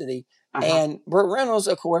publicity. Uh-huh. And Burt Reynolds,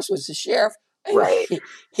 of course, was the sheriff. Right.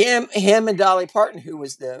 Him and Dolly Parton, who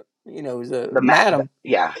was the madam.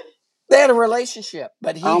 Yeah. They had a relationship,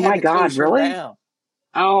 but he had to close her down.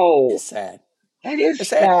 Oh. It's sad. That is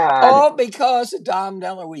sad. All because of Dom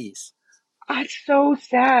DeLuise. That's so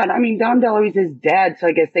sad. I mean, Dom DeLuise is dead, so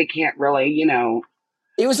I guess they can't really,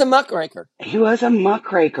 He was a muckraker. He was a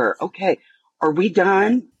muckraker. Okay. Are we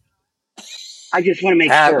done? I just want to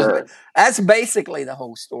make sure. That's basically the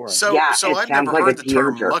whole story. So I've never heard the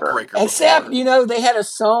term muckraker except, they had a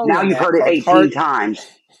song. Now you've heard it 18 times.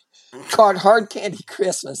 Called Hard Candy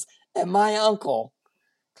Christmas. And my uncle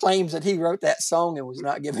claims that he wrote that song and was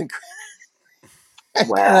not given credit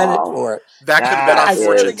for it. That could have been our fortune. I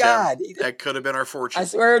swear to God. That could have been our fortune. I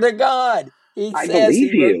swear to God. I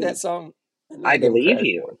believe you. Wrote that song. I believe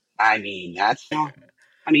you. I mean, I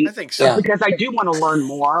think so. Because I do want to learn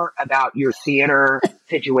more about your theater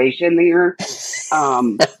situation there.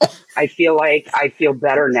 I feel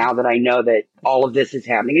better now that I know that all of this is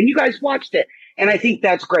happening. And you guys watched it. And I think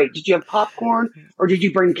that's great. Did you have popcorn or did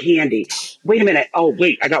you bring candy? Wait a minute. Oh,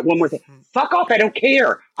 wait. I got one more thing. Fuck off. I don't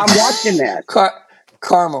care. I'm watching this.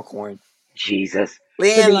 Caramel corn. Jesus.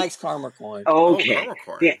 Leanne likes caramel corn. Okay. Caramel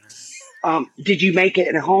corn. Yeah. Did you make it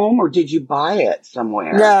at home or did you buy it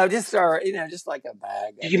somewhere? No, just like a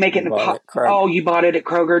bag. Did you make it in a you bought it at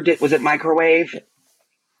Kroger? Was it microwave?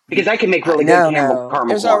 Because I can make really good caramel corn.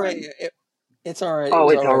 It's already. It's already. Oh,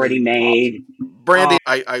 it's already made. Brandy,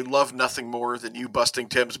 I love nothing more than you busting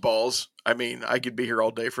Tim's balls. I mean, I could be here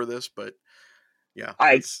all day for this, but yeah.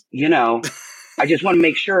 I just want to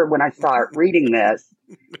make sure when I start reading this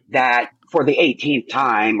that for the 18th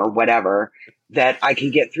time or whatever, that I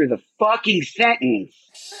can get through the fucking sentence.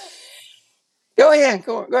 Go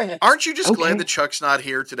ahead. Aren't you just glad that Chuck's not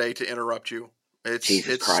here today to interrupt you? It's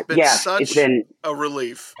been such a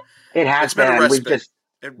relief. It has been.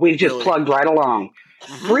 We've just plugged right along.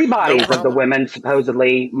 Mm-hmm. 3 bodies of the women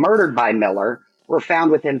supposedly murdered by Miller were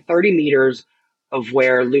found within 30 meters of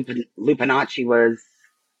where Lupinacci was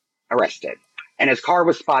arrested. And his car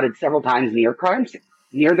was spotted several times near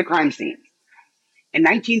the crime scene. In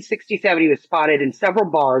 1967, he was spotted in several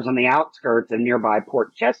bars on the outskirts of nearby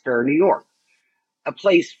Port Chester, New York, a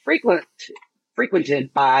place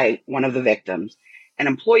frequented by one of the victims. And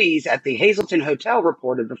employees at the Hazelton Hotel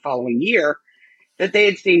reported the following year that they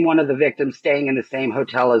had seen one of the victims staying in the same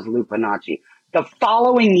hotel as Lupinacci. The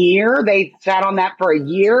following year, they sat on that for a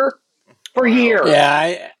year. For years.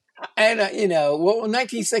 Yeah, and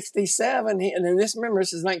 1967, and then remember,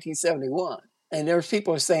 this is 1971, and there's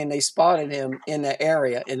people saying they spotted him in the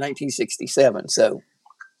area in 1967. So,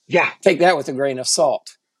 yeah, take that with a grain of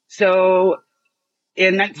salt. So,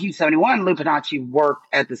 in 1971, Lupinacci worked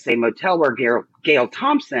at the same hotel where Gail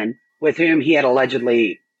Thompson, with whom he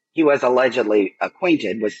was allegedly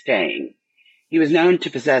acquainted, was staying. He was known to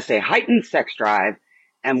possess a heightened sex drive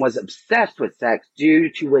and was obsessed with sex, due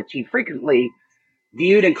to which he frequently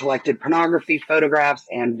viewed and collected pornography, photographs,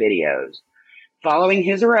 and videos. Following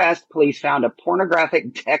his arrest, police found a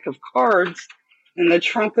pornographic deck of cards in the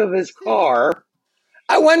trunk of his car.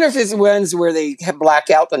 I wonder if it's ones where they black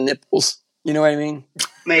out the nipples. You know what I mean?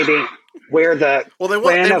 Maybe. Where the they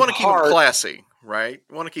want to keep it classy, right?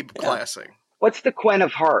 Want to keep it classy. What's the Queen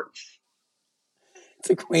of Hearts? It's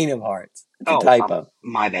the Queen of Hearts. It's a typo.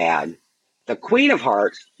 My bad. The Queen of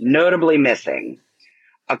Hearts, notably missing.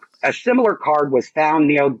 A similar card was found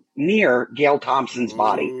near Gail Thompson's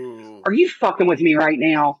body. Ooh. Are you fucking with me right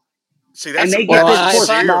now? See, that's some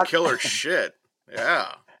serial killer shit.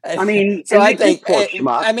 Yeah. I mean, so I think,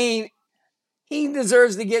 he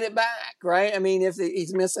deserves to get it back, right? I mean, if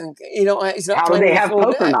he's missing, he's not. How do they have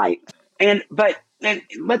poker night? But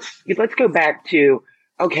let's go back to,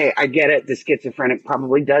 okay, I get it. The schizophrenic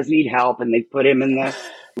probably does need help, and they put him in the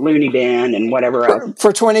loony bin and whatever else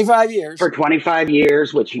for 25 years. For 25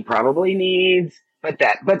 years, which he probably needs. But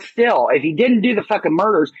still, if he didn't do the fucking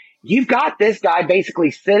murders, you've got this guy basically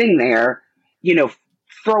sitting there,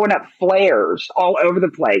 throwing up flares all over the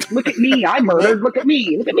place. Look at me, I murdered. Look at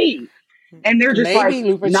me. And they're just not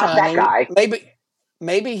that guy.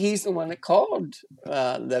 Maybe he's the one that called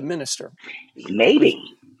the minister.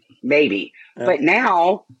 Maybe. But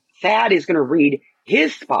now Thad is going to read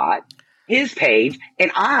his spot, his page,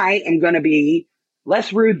 and I am going to be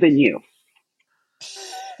less rude than you.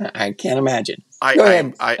 I can't imagine. Go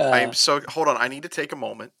ahead. I am so. Hold on. I need to take a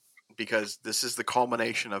moment because this is the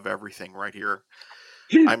culmination of everything right here.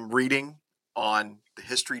 I'm reading on the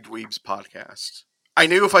History Dweebs podcast. I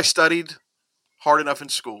knew if I studied hard enough in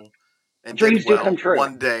school and dreams did well, do come true.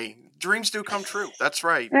 One day dreams do come true. That's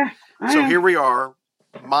right. Yeah, so here we are.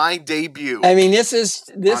 My debut. I mean, this is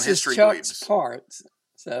Chuck's part.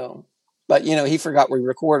 So, but he forgot we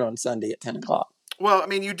record on Sunday at 10 o'clock. Well, I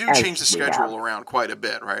mean, you do change the schedule around quite a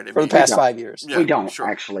bit, right? For the past 5 years. Yeah, we don't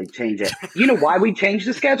actually change it. You know why we change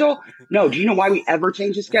the schedule? No, do you know why we ever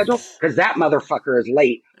change the schedule? Because that motherfucker is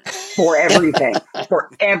late for everything.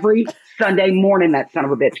 For every Sunday morning, that son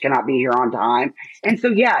of a bitch cannot be here on time. And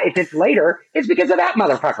so, if it's later, it's because of that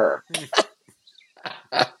motherfucker.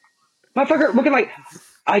 Motherfucker looking like,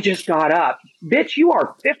 I just got up. Bitch, you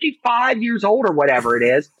are 55 years old or whatever it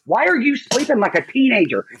is. Why are you sleeping like a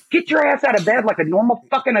teenager? Get your ass out of bed like a normal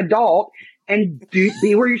fucking adult and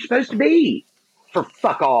be where you're supposed to be. For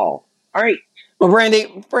fuck all. All right. Well,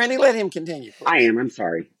 Brandy, let him continue. Please. I'm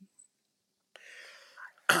sorry.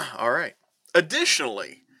 All right.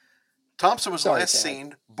 Additionally, Thompson was last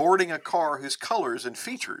seen boarding a car whose colors and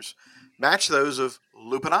features match those of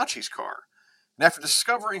Lupinacci's car. And after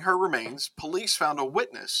discovering her remains, police found a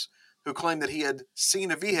witness who claimed that he had seen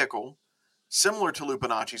a vehicle similar to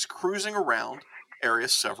Lupinacci's cruising around area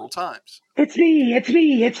several times. It's me. I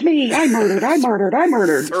murdered.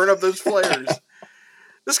 Turn up those flares.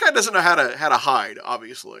 This guy doesn't know how to hide,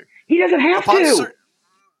 obviously. He doesn't have to.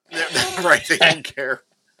 Right, they don't care.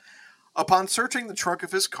 Upon searching the trunk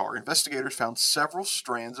of his car, investigators found several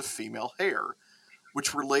strands of female hair,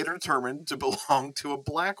 which were later determined to belong to a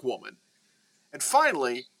black woman. And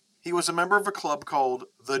finally, he was a member of a club called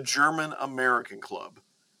the German American Club,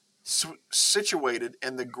 situated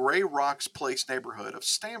in the Grey Rocks Place neighborhood of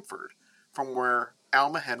Stamford, from where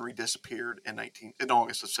Alma Henry disappeared in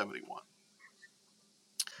August of 1971.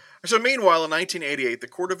 So meanwhile, in 1988, the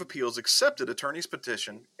Court of Appeals accepted attorney's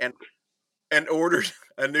petition and ordered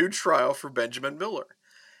a new trial for Benjamin Miller.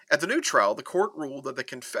 At the new trial, the court ruled that the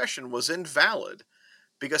confession was invalid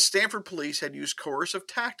because Stamford police had used coercive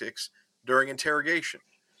tactics during interrogation.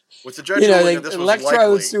 With the judge ruling that this was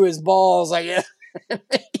electrodes through his balls, I guess.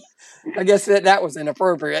 I guess that was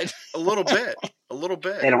inappropriate. A little bit.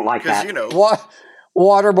 They don't like that.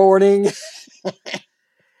 Waterboarding.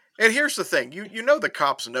 And here's the thing. You know the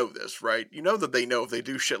cops know this, right? You know that they know if they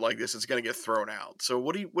do shit like this, it's going to get thrown out. So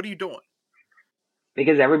what are you doing?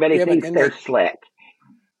 Because everybody thinks they're slick.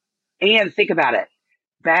 And think about it.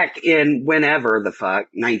 Back in whenever the fuck,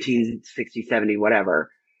 1960, 70, whatever,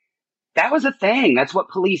 that was a thing. That's what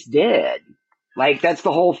police did. Like, that's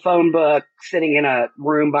the whole phone book sitting in a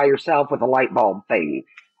room by yourself with a light bulb thing.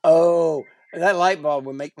 Oh, that light bulb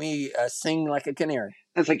would make me sing like a canary.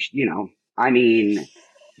 That's like,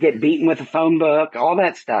 get beaten with a phone book, all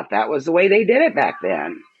that stuff. That was the way they did it back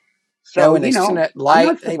then. So, when they send that light, I'm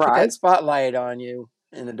not they put that surprised. spotlight on you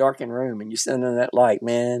in a darkened room, and you send in that light,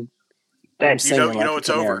 man. You know it's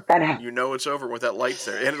over. That- You know it's over with that light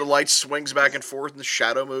there, and the light swings back and forth, and the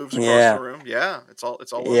shadow moves across the room. Yeah, it's all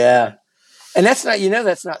over. Yeah, and that's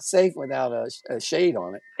not safe without a shade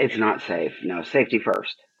on it. It's not safe. No, safety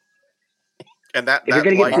first. And if you're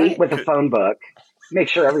going to get beat with a phone book, make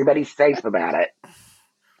sure everybody's safe about it.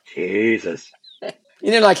 Jesus.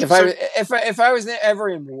 Like if I was ever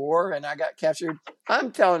in war and I got captured,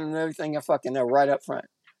 I'm telling them everything I fucking know right up front.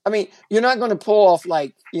 I mean, you're not going to pull off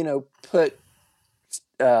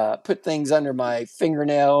put things under my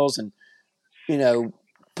fingernails and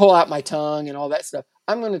pull out my tongue and all that stuff.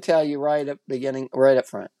 I'm going to tell you right up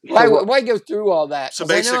front. Why go through all that? So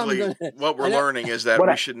basically, what we're learning is that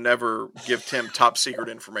we should never give Tim top secret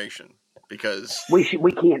information because we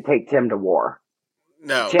can't take Tim to war.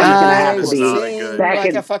 No, Tim's going to have to be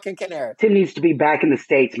like a fucking canary. Tim needs to be back in the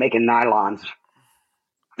States making nylons.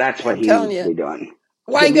 That's what he needs to be doing.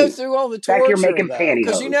 Why go through all the torture? Back here making pantyhose.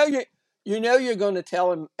 Because you're going to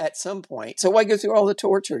tell him at some point. So why go through all the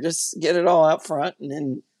torture? Just get it all out front,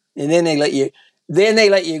 and then they let you. Then they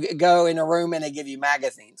let you go in a room and they give you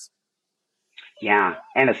magazines. Yeah,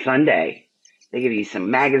 and a sundae. They give you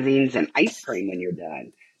some magazines and ice cream when you're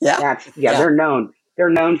done. Yeah, they're known. They're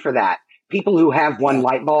known for that. People who have one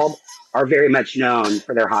light bulb are very much known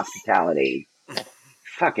for their hospitality.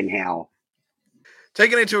 Fucking hell.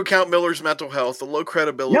 Taking into account Miller's mental health, the low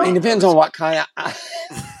credibility. No, it depends on what kind of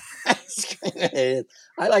ice cream it is.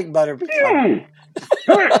 I like butter pecan.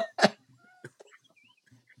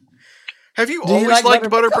 Have you always liked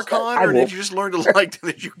butter pecan, or did you just learn to like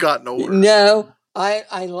it as you gotten older? No, I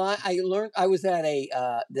learned. I was at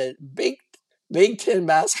the Big Ten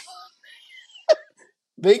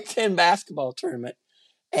basketball tournament,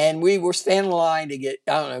 and we were standing in line to get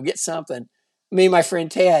something. Me and my friend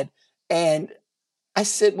Ted, and I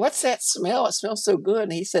said, "What's that smell? It smells so good."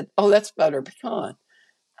 And he said, "Oh, that's butter pecan."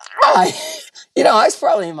 I was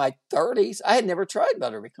probably in my 30s. I had never tried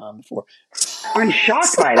butter pecan before. I'm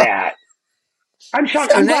shocked by that. I'm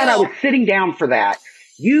shocked. I'm glad I was sitting down for that.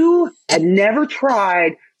 You had never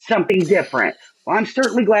tried something different. Well, I'm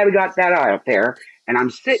certainly glad we got that out there. And I'm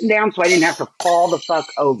sitting down so I didn't have to fall the fuck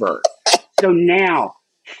over. So now,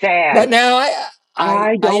 Thad. But now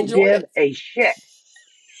I don't give a shit.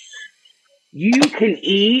 You can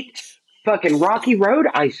eat fucking Rocky Road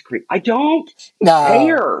ice cream. I don't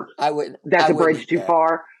care. I wouldn't. That's a bridge too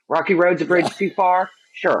far. Rocky Road's a bridge too far.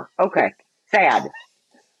 Sure. Okay. Thad.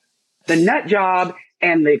 The nut job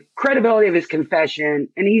and the credibility of his confession,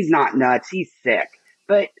 and he's not nuts, he's sick.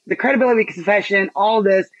 But the credibility of his confession, all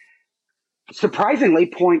this, surprisingly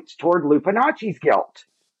points toward Lupinacci's guilt.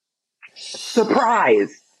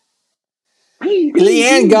 Surprise.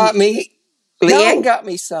 Leanne got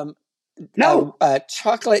me some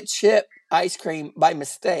chocolate chip ice cream by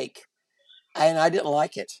mistake, and I didn't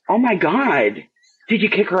like it. Oh my God. Did you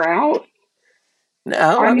kick her out?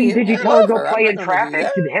 No. I mean, did you tell her to go play in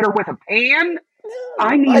traffic? Did you hit her with a pan? No,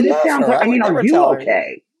 I mean, this sounds like, are you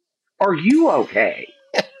okay? Are you okay?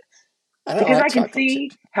 Because I can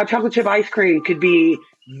see how chocolate chip ice cream could be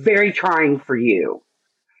very trying for you.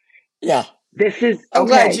 Yeah. This is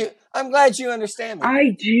okay. I'm glad you understand me.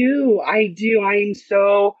 I do. I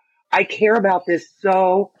care about this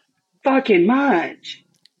so fucking much.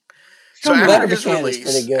 So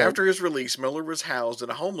after his release, Miller was housed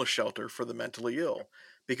in a homeless shelter for the mentally ill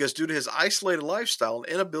because due to his isolated lifestyle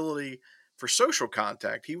and inability for social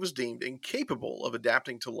contact, he was deemed incapable of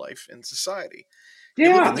adapting to life in society. He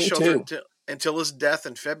lived in the shelter until his death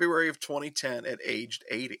in February of 2010 at aged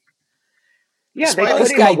 80. Yeah, they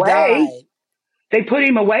put him away. They put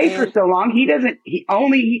him away for so long.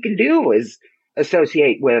 All he can do is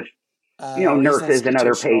associate with, nurses and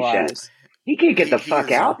other patients. He can't get the fuck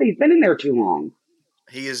out. He's been in there too long.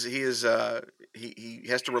 He has to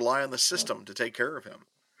rely on the system to take care of him.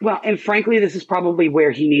 Well, and frankly, this is probably where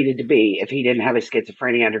he needed to be if he didn't have his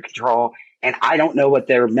schizophrenia under control. And I don't know what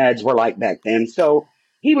their meds were like back then. So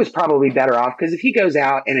he was probably better off because if he goes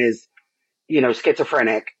out and is,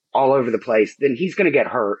 schizophrenic all over the place, then he's going to get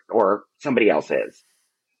hurt or somebody else is.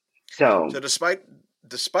 So despite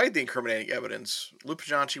the incriminating evidence,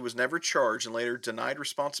 Lupinacci was never charged and later denied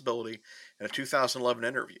responsibility in a 2011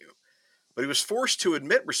 interview. But he was forced to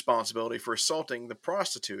admit responsibility for assaulting the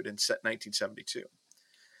prostitute in 1972.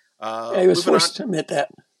 He was forced to admit that.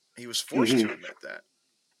 He was forced to admit that.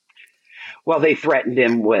 Well, they threatened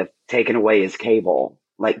him with taking away his cable,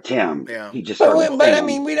 like Tim. Yeah. He just But, started but I saying,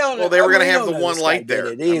 mean, we don't. Well, they were going to we have don't the know one this guy light did there.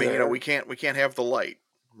 it I mean, either. we can't have the light,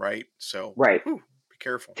 right? So, right, be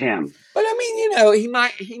careful. Tim. But I mean,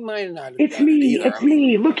 he might not have It's done me. it either. It's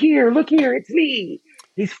me. Look here. It's me.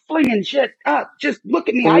 He's flinging shit up. Just look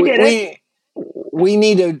at me. I did it. We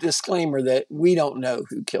need a disclaimer that we don't know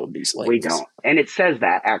who killed these ladies. We don't. And it says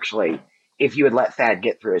that, actually, if you would let Thad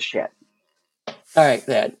get through his shit. All right,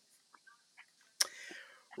 Thad.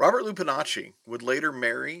 Robert Lupinacci would later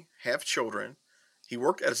marry, have children. He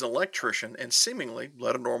worked as an electrician and seemingly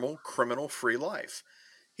led a normal, criminal-free life.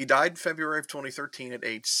 He died in February of 2013 at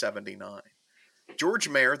age 79. George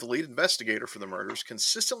Mayer, the lead investigator for the murders,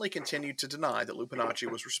 consistently continued to deny that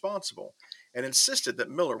Lupinacci was responsible and insisted that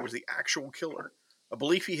Miller was the actual killer, a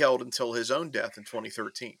belief he held until his own death in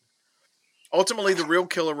 2013. Ultimately, the real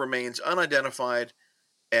killer remains unidentified,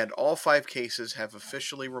 and all 5 cases have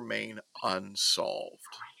officially remained unsolved.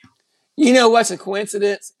 You know what's a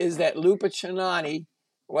coincidence is that Lupinacci,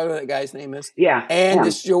 whatever that guy's name is, and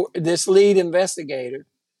this lead investigator,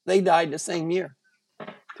 they died the same year,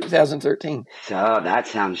 2013. So that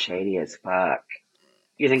sounds shady as fuck.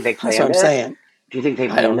 You think they planned it? That's what I'm saying. Do you think they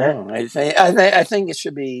I don't planned know. it? I think it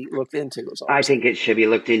should be looked into. I think it should be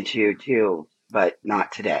looked into too, but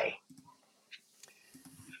not today.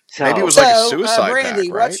 So, maybe it was like a suicide Brandy,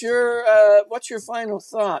 pact, right? what's your final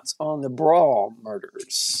thoughts on the Brawl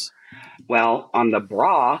murders? Well, on the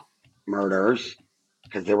Bra murders,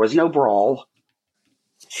 because there was no brawl.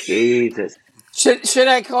 Jesus. Should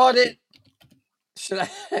I call it?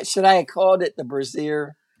 Should I have called it the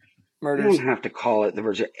Brazier murders? You don't have to call it the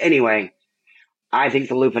Brazier. Anyway, I think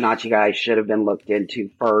the Lupinacci guy should have been looked into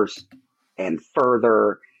first and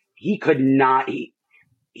further. He could not.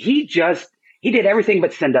 He did everything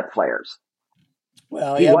but send up flares.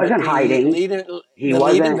 Well, he wasn't hiding. The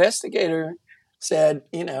lead investigator said,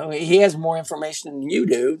 he has more information than you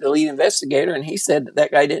do, the lead investigator, and he said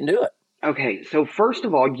that guy didn't do it. Okay, so first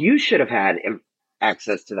of all, you should have had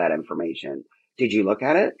access to that information. Did you look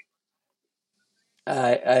at it?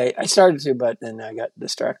 I started to, but then I got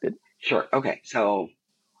distracted. Sure. Okay, so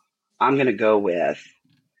I'm going to go with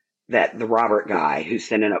that the Robert guy who's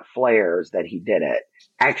sending up flares that he did it,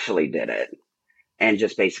 actually did it, and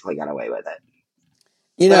just basically got away with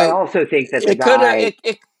it. But I also think that the guy...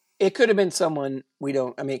 It could have been someone we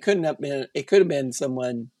don't... I mean, it could have been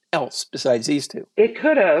someone else besides these two. It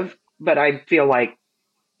could have, but I feel like,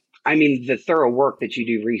 the thorough work that you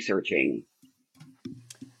do researching...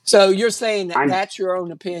 So you're saying that's your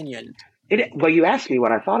own opinion? Well, you asked me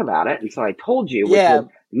what I thought about it, and so I told you, which would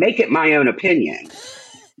make it my own opinion.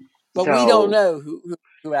 But we don't know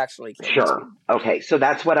who actually killed Sure. him. Okay, so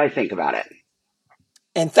that's what I think about it.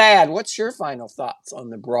 And Thad, what's your final thoughts on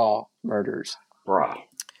the Brawl murders? Brawl.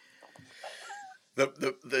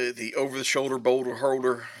 The over the shoulder boulder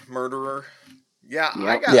holder murderer. Yeah,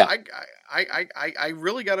 I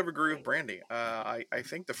really got to agree with Brandy. I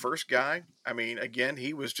think the first guy, again,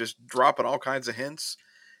 he was just dropping all kinds of hints,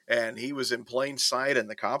 and he was in plain sight, and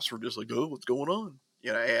the cops were just like, "Oh, what's going on?"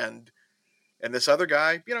 And this other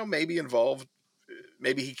guy, maybe involved,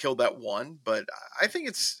 maybe he killed that one, but I think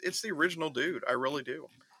it's the original dude. I really do.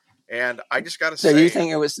 And I just got to say, so you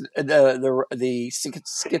think it was the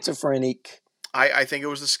schizophrenic? I think it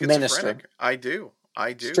was the schizophrenic. Minister. I do.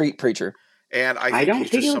 Street preacher. And I don't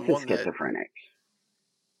think he was schizophrenic.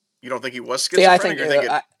 You don't think he was schizophrenic?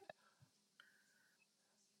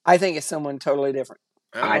 I think it's someone totally different.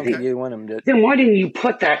 Oh, I think you want him to. Then why didn't you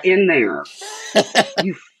put that in there?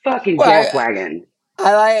 You fucking jackwagon.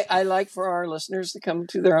 I like for our listeners to come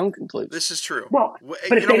to their own conclusion. This is true. Well,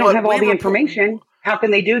 but if they don't have all the information, how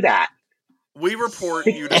can they do that? We report,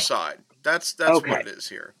 you decide. That's okay. What it is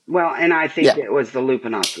here. Well, and I think it was the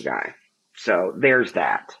Lupinacci guy. So there's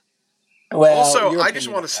that. Well, also, I just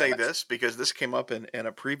want to say this because this came up in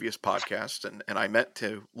a previous podcast, and I meant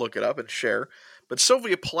to look it up and share. But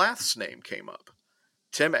Sylvia Plath's name came up.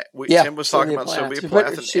 Tim was talking about Sylvia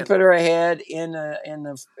Plath. She put her head in the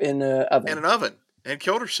oven. In an oven and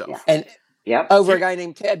killed herself. And over a guy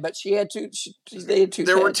named Ted, but she had two. They had two.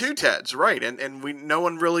 There Teds. were two Teds, right? And no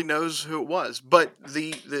one really knows who it was. But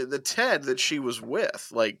the Ted that she was with,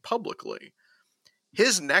 like publicly,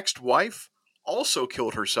 his next wife also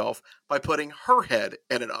killed herself by putting her head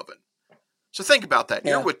in an oven. So think about that.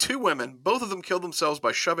 Yeah. You're with two women. Both of them killed themselves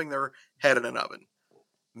by shoving their head in an oven.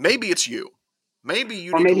 Maybe it's you. Maybe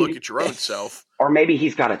you need to look at your own self. Or maybe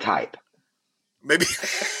he's got a type. Maybe.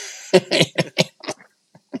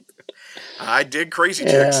 I dig crazy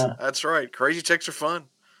chicks. Yeah. That's right. Crazy chicks are fun.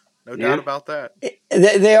 No doubt about that.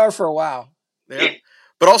 They are for a while. Yeah.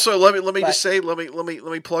 But also, let me just say, let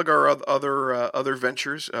me plug our other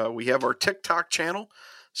ventures. We have our TikTok channel.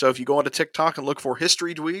 So if you go onto TikTok and look for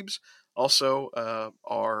History Dweebs, also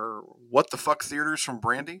our What the Fuck Theaters from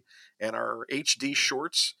Brandy and our HD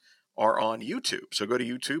shorts are on YouTube. So go to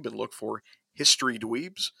YouTube and look for History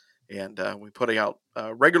Dweebs, and we put out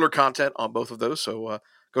regular content on both of those. So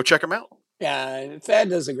go check them out. Yeah, and Thad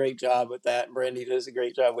does a great job with that, and Brandy does a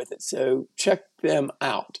great job with it. So check them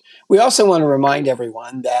out. We also want to remind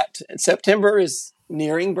everyone that September is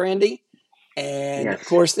nearing, Brandy, and of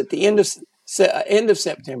course, at the end of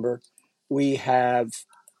September, we have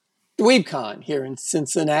DweebCon here in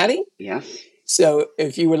Cincinnati. Yes. So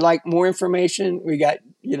if you would like more information, we got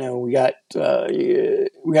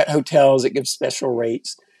hotels that give special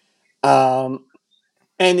rates. And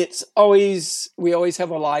we always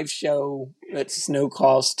have a live show that's no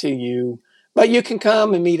cost to you, but you can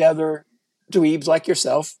come and meet other dweebs like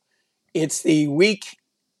yourself. It's the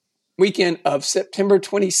weekend of September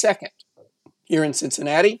 22nd here in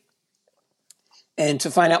Cincinnati. And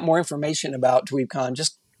to find out more information about DweebCon,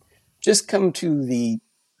 just come to the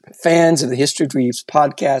Fans of the History Dweebs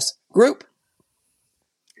podcast group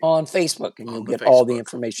on Facebook, and you'll get all the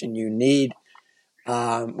information you need.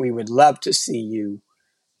 We would love to see you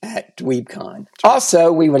at DweebCon.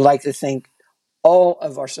 Also, we would like to thank all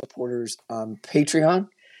of our supporters on Patreon.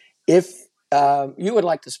 If you would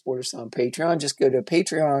like to support us on Patreon, just go to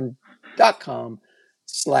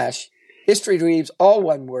patreon.com/historydweebs, all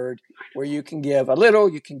one word, where you can give a little,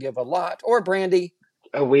 you can give a lot, or Brandy,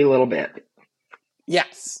 a wee little bit.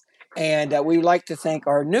 Yes. And we would like to thank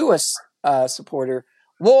our newest supporter,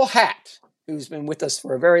 Wool Hat, who's been with us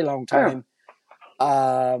for a very long time.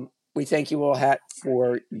 We thank you, Wool Hat,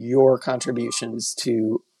 for your contributions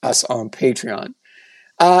to us on Patreon.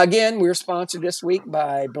 Again, we're sponsored this week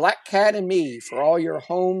by Black Cat and Me. For all your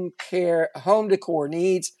home decor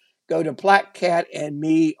needs, go to Black Cat and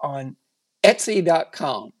Me on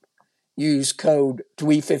Etsy.com. Use code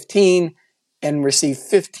DWE15 and receive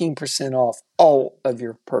 15% off all of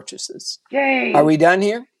your purchases. Yay! Are we done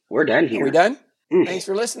here? We're done here. Are we done? Thanks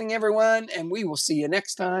for listening, everyone, and we will see you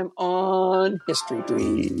next time on History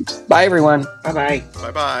Dweebs. Bye, everyone. Bye-bye.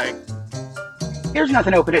 Bye-bye. There's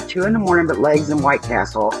nothing open at 2 a.m. but legs and White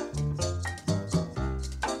Castle.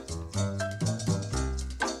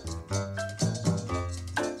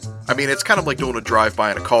 I mean, it's kind of like doing a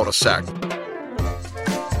drive-by in a cul-de-sac.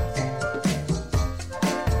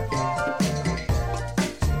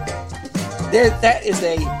 That is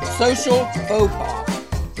a social faux pas.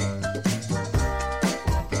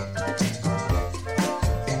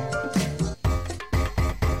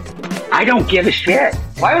 I don't give a shit.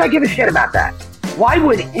 Why would I give a shit about that? Why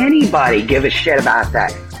would anybody give a shit about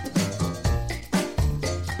that?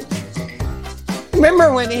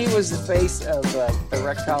 Remember when he was the face of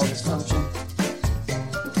erectile dysfunction?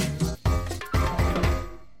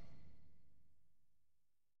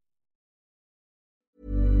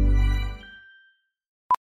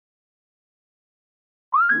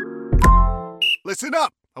 Listen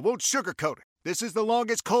up. I won't sugarcoat it. This is the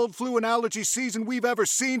longest cold, flu, and allergy season we've ever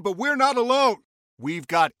seen, but we're not alone. We've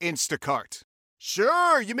got Instacart.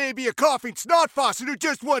 Sure, you may be a coughing snot faucet who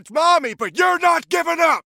just wants mommy, but you're not giving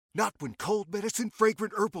up! Not when cold medicine,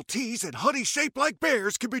 fragrant herbal teas, and honey shaped like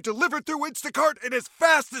bears can be delivered through Instacart in as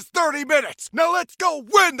fast as 30 minutes. Now let's go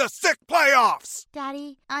win the sick playoffs!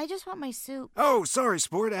 Daddy, I just want my soup. Oh, sorry,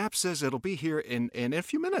 Sport. App says it'll be here in a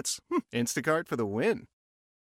few minutes. Instacart for the win.